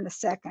see it here in a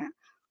second.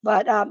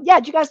 But yeah,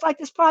 did you guys like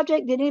this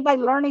project? Did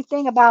anybody learn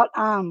anything about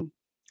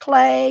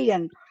clay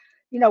and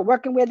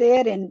working with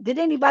it? And did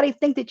anybody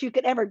think that you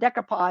could ever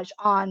decoupage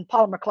on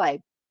polymer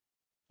clay?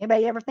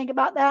 Anybody ever think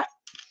about that?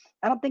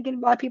 I don't think a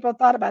lot of people have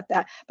thought about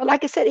that. But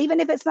like I said, even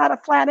if it's not a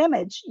flat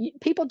image,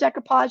 people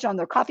decoupage on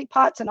their coffee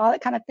pots and all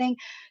that kind of thing.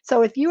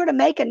 So if you were to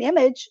make an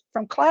image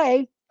from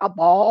clay, a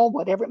ball,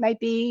 whatever it might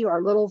be, or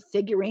a little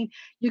figurine,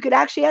 you could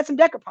actually add some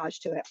decoupage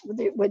to it with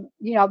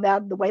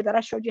the way that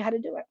I showed you how to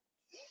do it.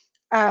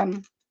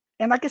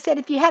 And like I said,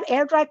 if you had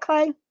air dry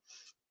clay,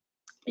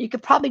 you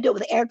could probably do it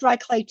with air dry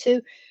clay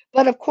too.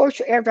 But of course,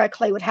 your air dry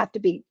clay would have to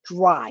be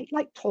dry,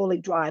 like totally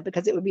dry,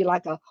 because it would be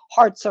like a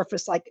hard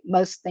surface, like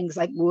most things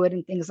like wood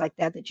and things like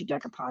that you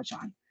decoupage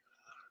on.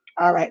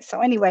 All right. So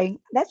anyway,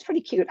 that's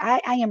pretty cute.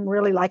 I am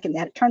really liking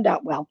that. It turned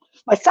out well.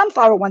 My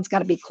sunflower one's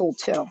going to be cool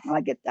too when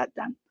I get that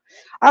done.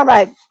 All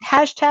right.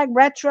 Hashtag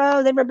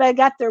retro. Everybody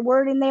got their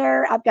word in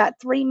there. I've got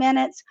 3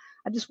 minutes.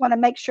 I just want to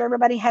make sure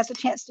everybody has a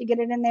chance to get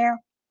it in there.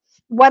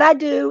 What I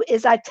do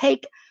is I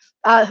take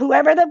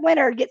whoever the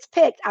winner gets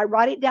picked, I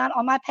write it down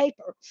on my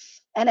paper.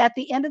 And at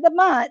the end of the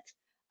month,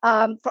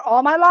 for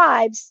all my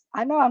lives,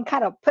 I know I'm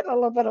kind of putting a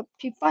little bit of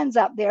few funds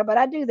out there, but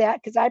I do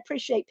that because I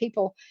appreciate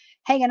people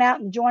hanging out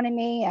and joining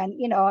me, and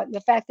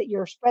the fact that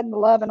you're spreading the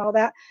love and all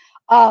that.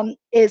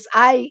 Is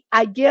I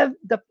give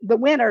the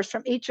winners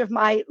from each of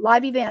my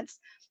live events.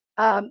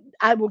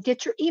 I will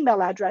get your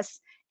email address,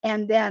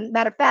 and then,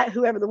 matter of fact,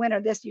 whoever the winner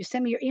of this, you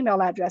send me your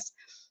email address,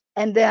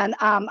 and then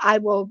I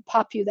will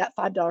pop you that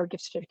 $5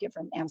 gift certificate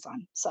from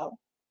Amazon. So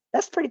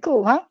that's pretty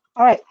cool, huh?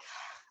 All right.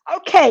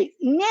 Okay,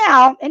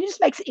 now, and it just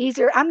makes it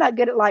easier. I'm not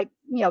good at, like,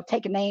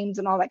 taking names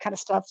and all that kind of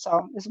stuff.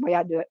 So this is the way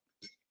I do it.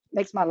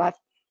 Makes my life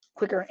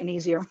quicker and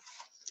easier.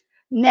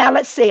 Now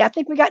let's see. I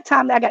think we got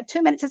time. I got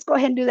 2 minutes. Let's go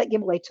ahead and do that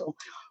giveaway tool.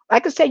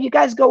 Like I said, you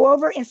guys go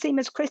over and see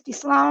Miss Kristie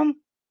Sloan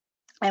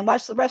and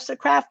watch the rest of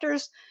the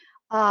crafters.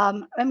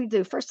 Let me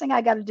do. First thing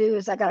I got to do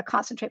is I got to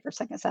concentrate for a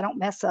second so I don't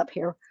mess up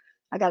here.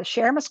 I got to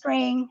share my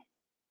screen.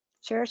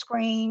 Share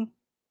screen.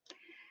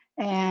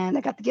 And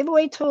I got the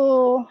giveaway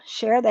tool.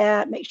 Share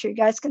that. Make sure you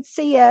guys can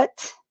see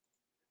it.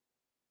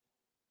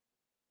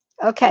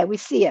 Okay, we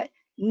see it.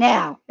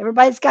 Now,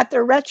 everybody's got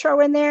their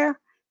retro in there.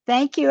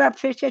 Thank you. I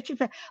appreciate you.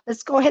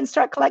 Let's go ahead and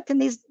start collecting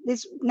these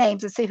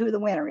names and see who the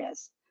winner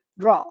is.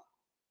 Draw.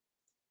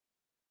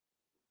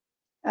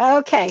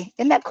 Okay,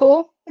 isn't that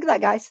cool? Look at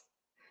that, guys.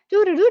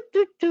 Do, do, do,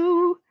 do,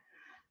 do.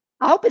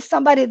 I hope it's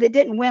somebody that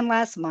didn't win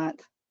last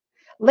month.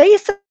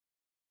 Lisa's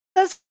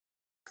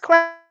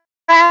Craft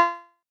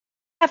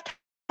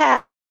House.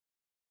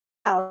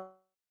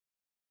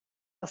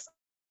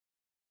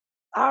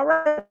 All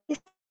right.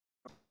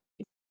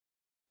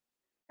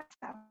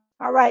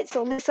 All right.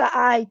 So Lisa,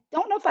 I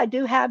don't know if I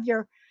do have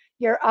your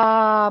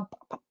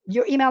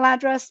email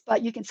address,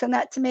 but you can send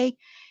that to me.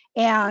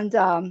 And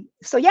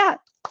so yeah,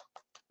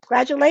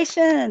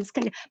 congratulations.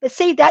 But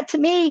see, that to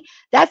me,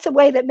 that's a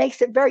way that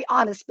makes it very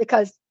honest,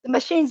 because the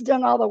machine's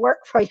doing all the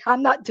work for you.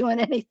 I'm not doing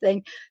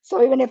anything.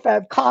 So even if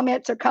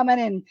comments are coming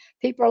and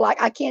people are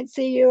like, I can't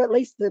see you, at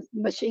least the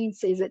machine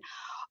sees it.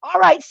 All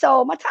right,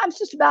 so my time's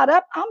just about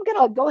up. I'm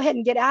gonna go ahead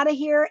and get out of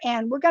here,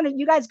 and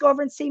you guys go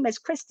over and see Miss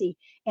Kristie,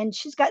 and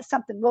she's got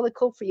something really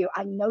cool for you.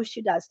 I know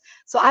she does.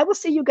 So I will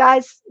see you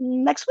guys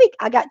next week.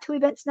 I got 2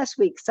 events next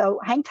week, so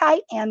hang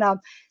tight and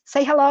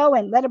say hello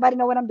and let everybody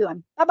know what I'm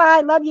doing. Bye bye.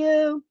 Love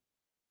you.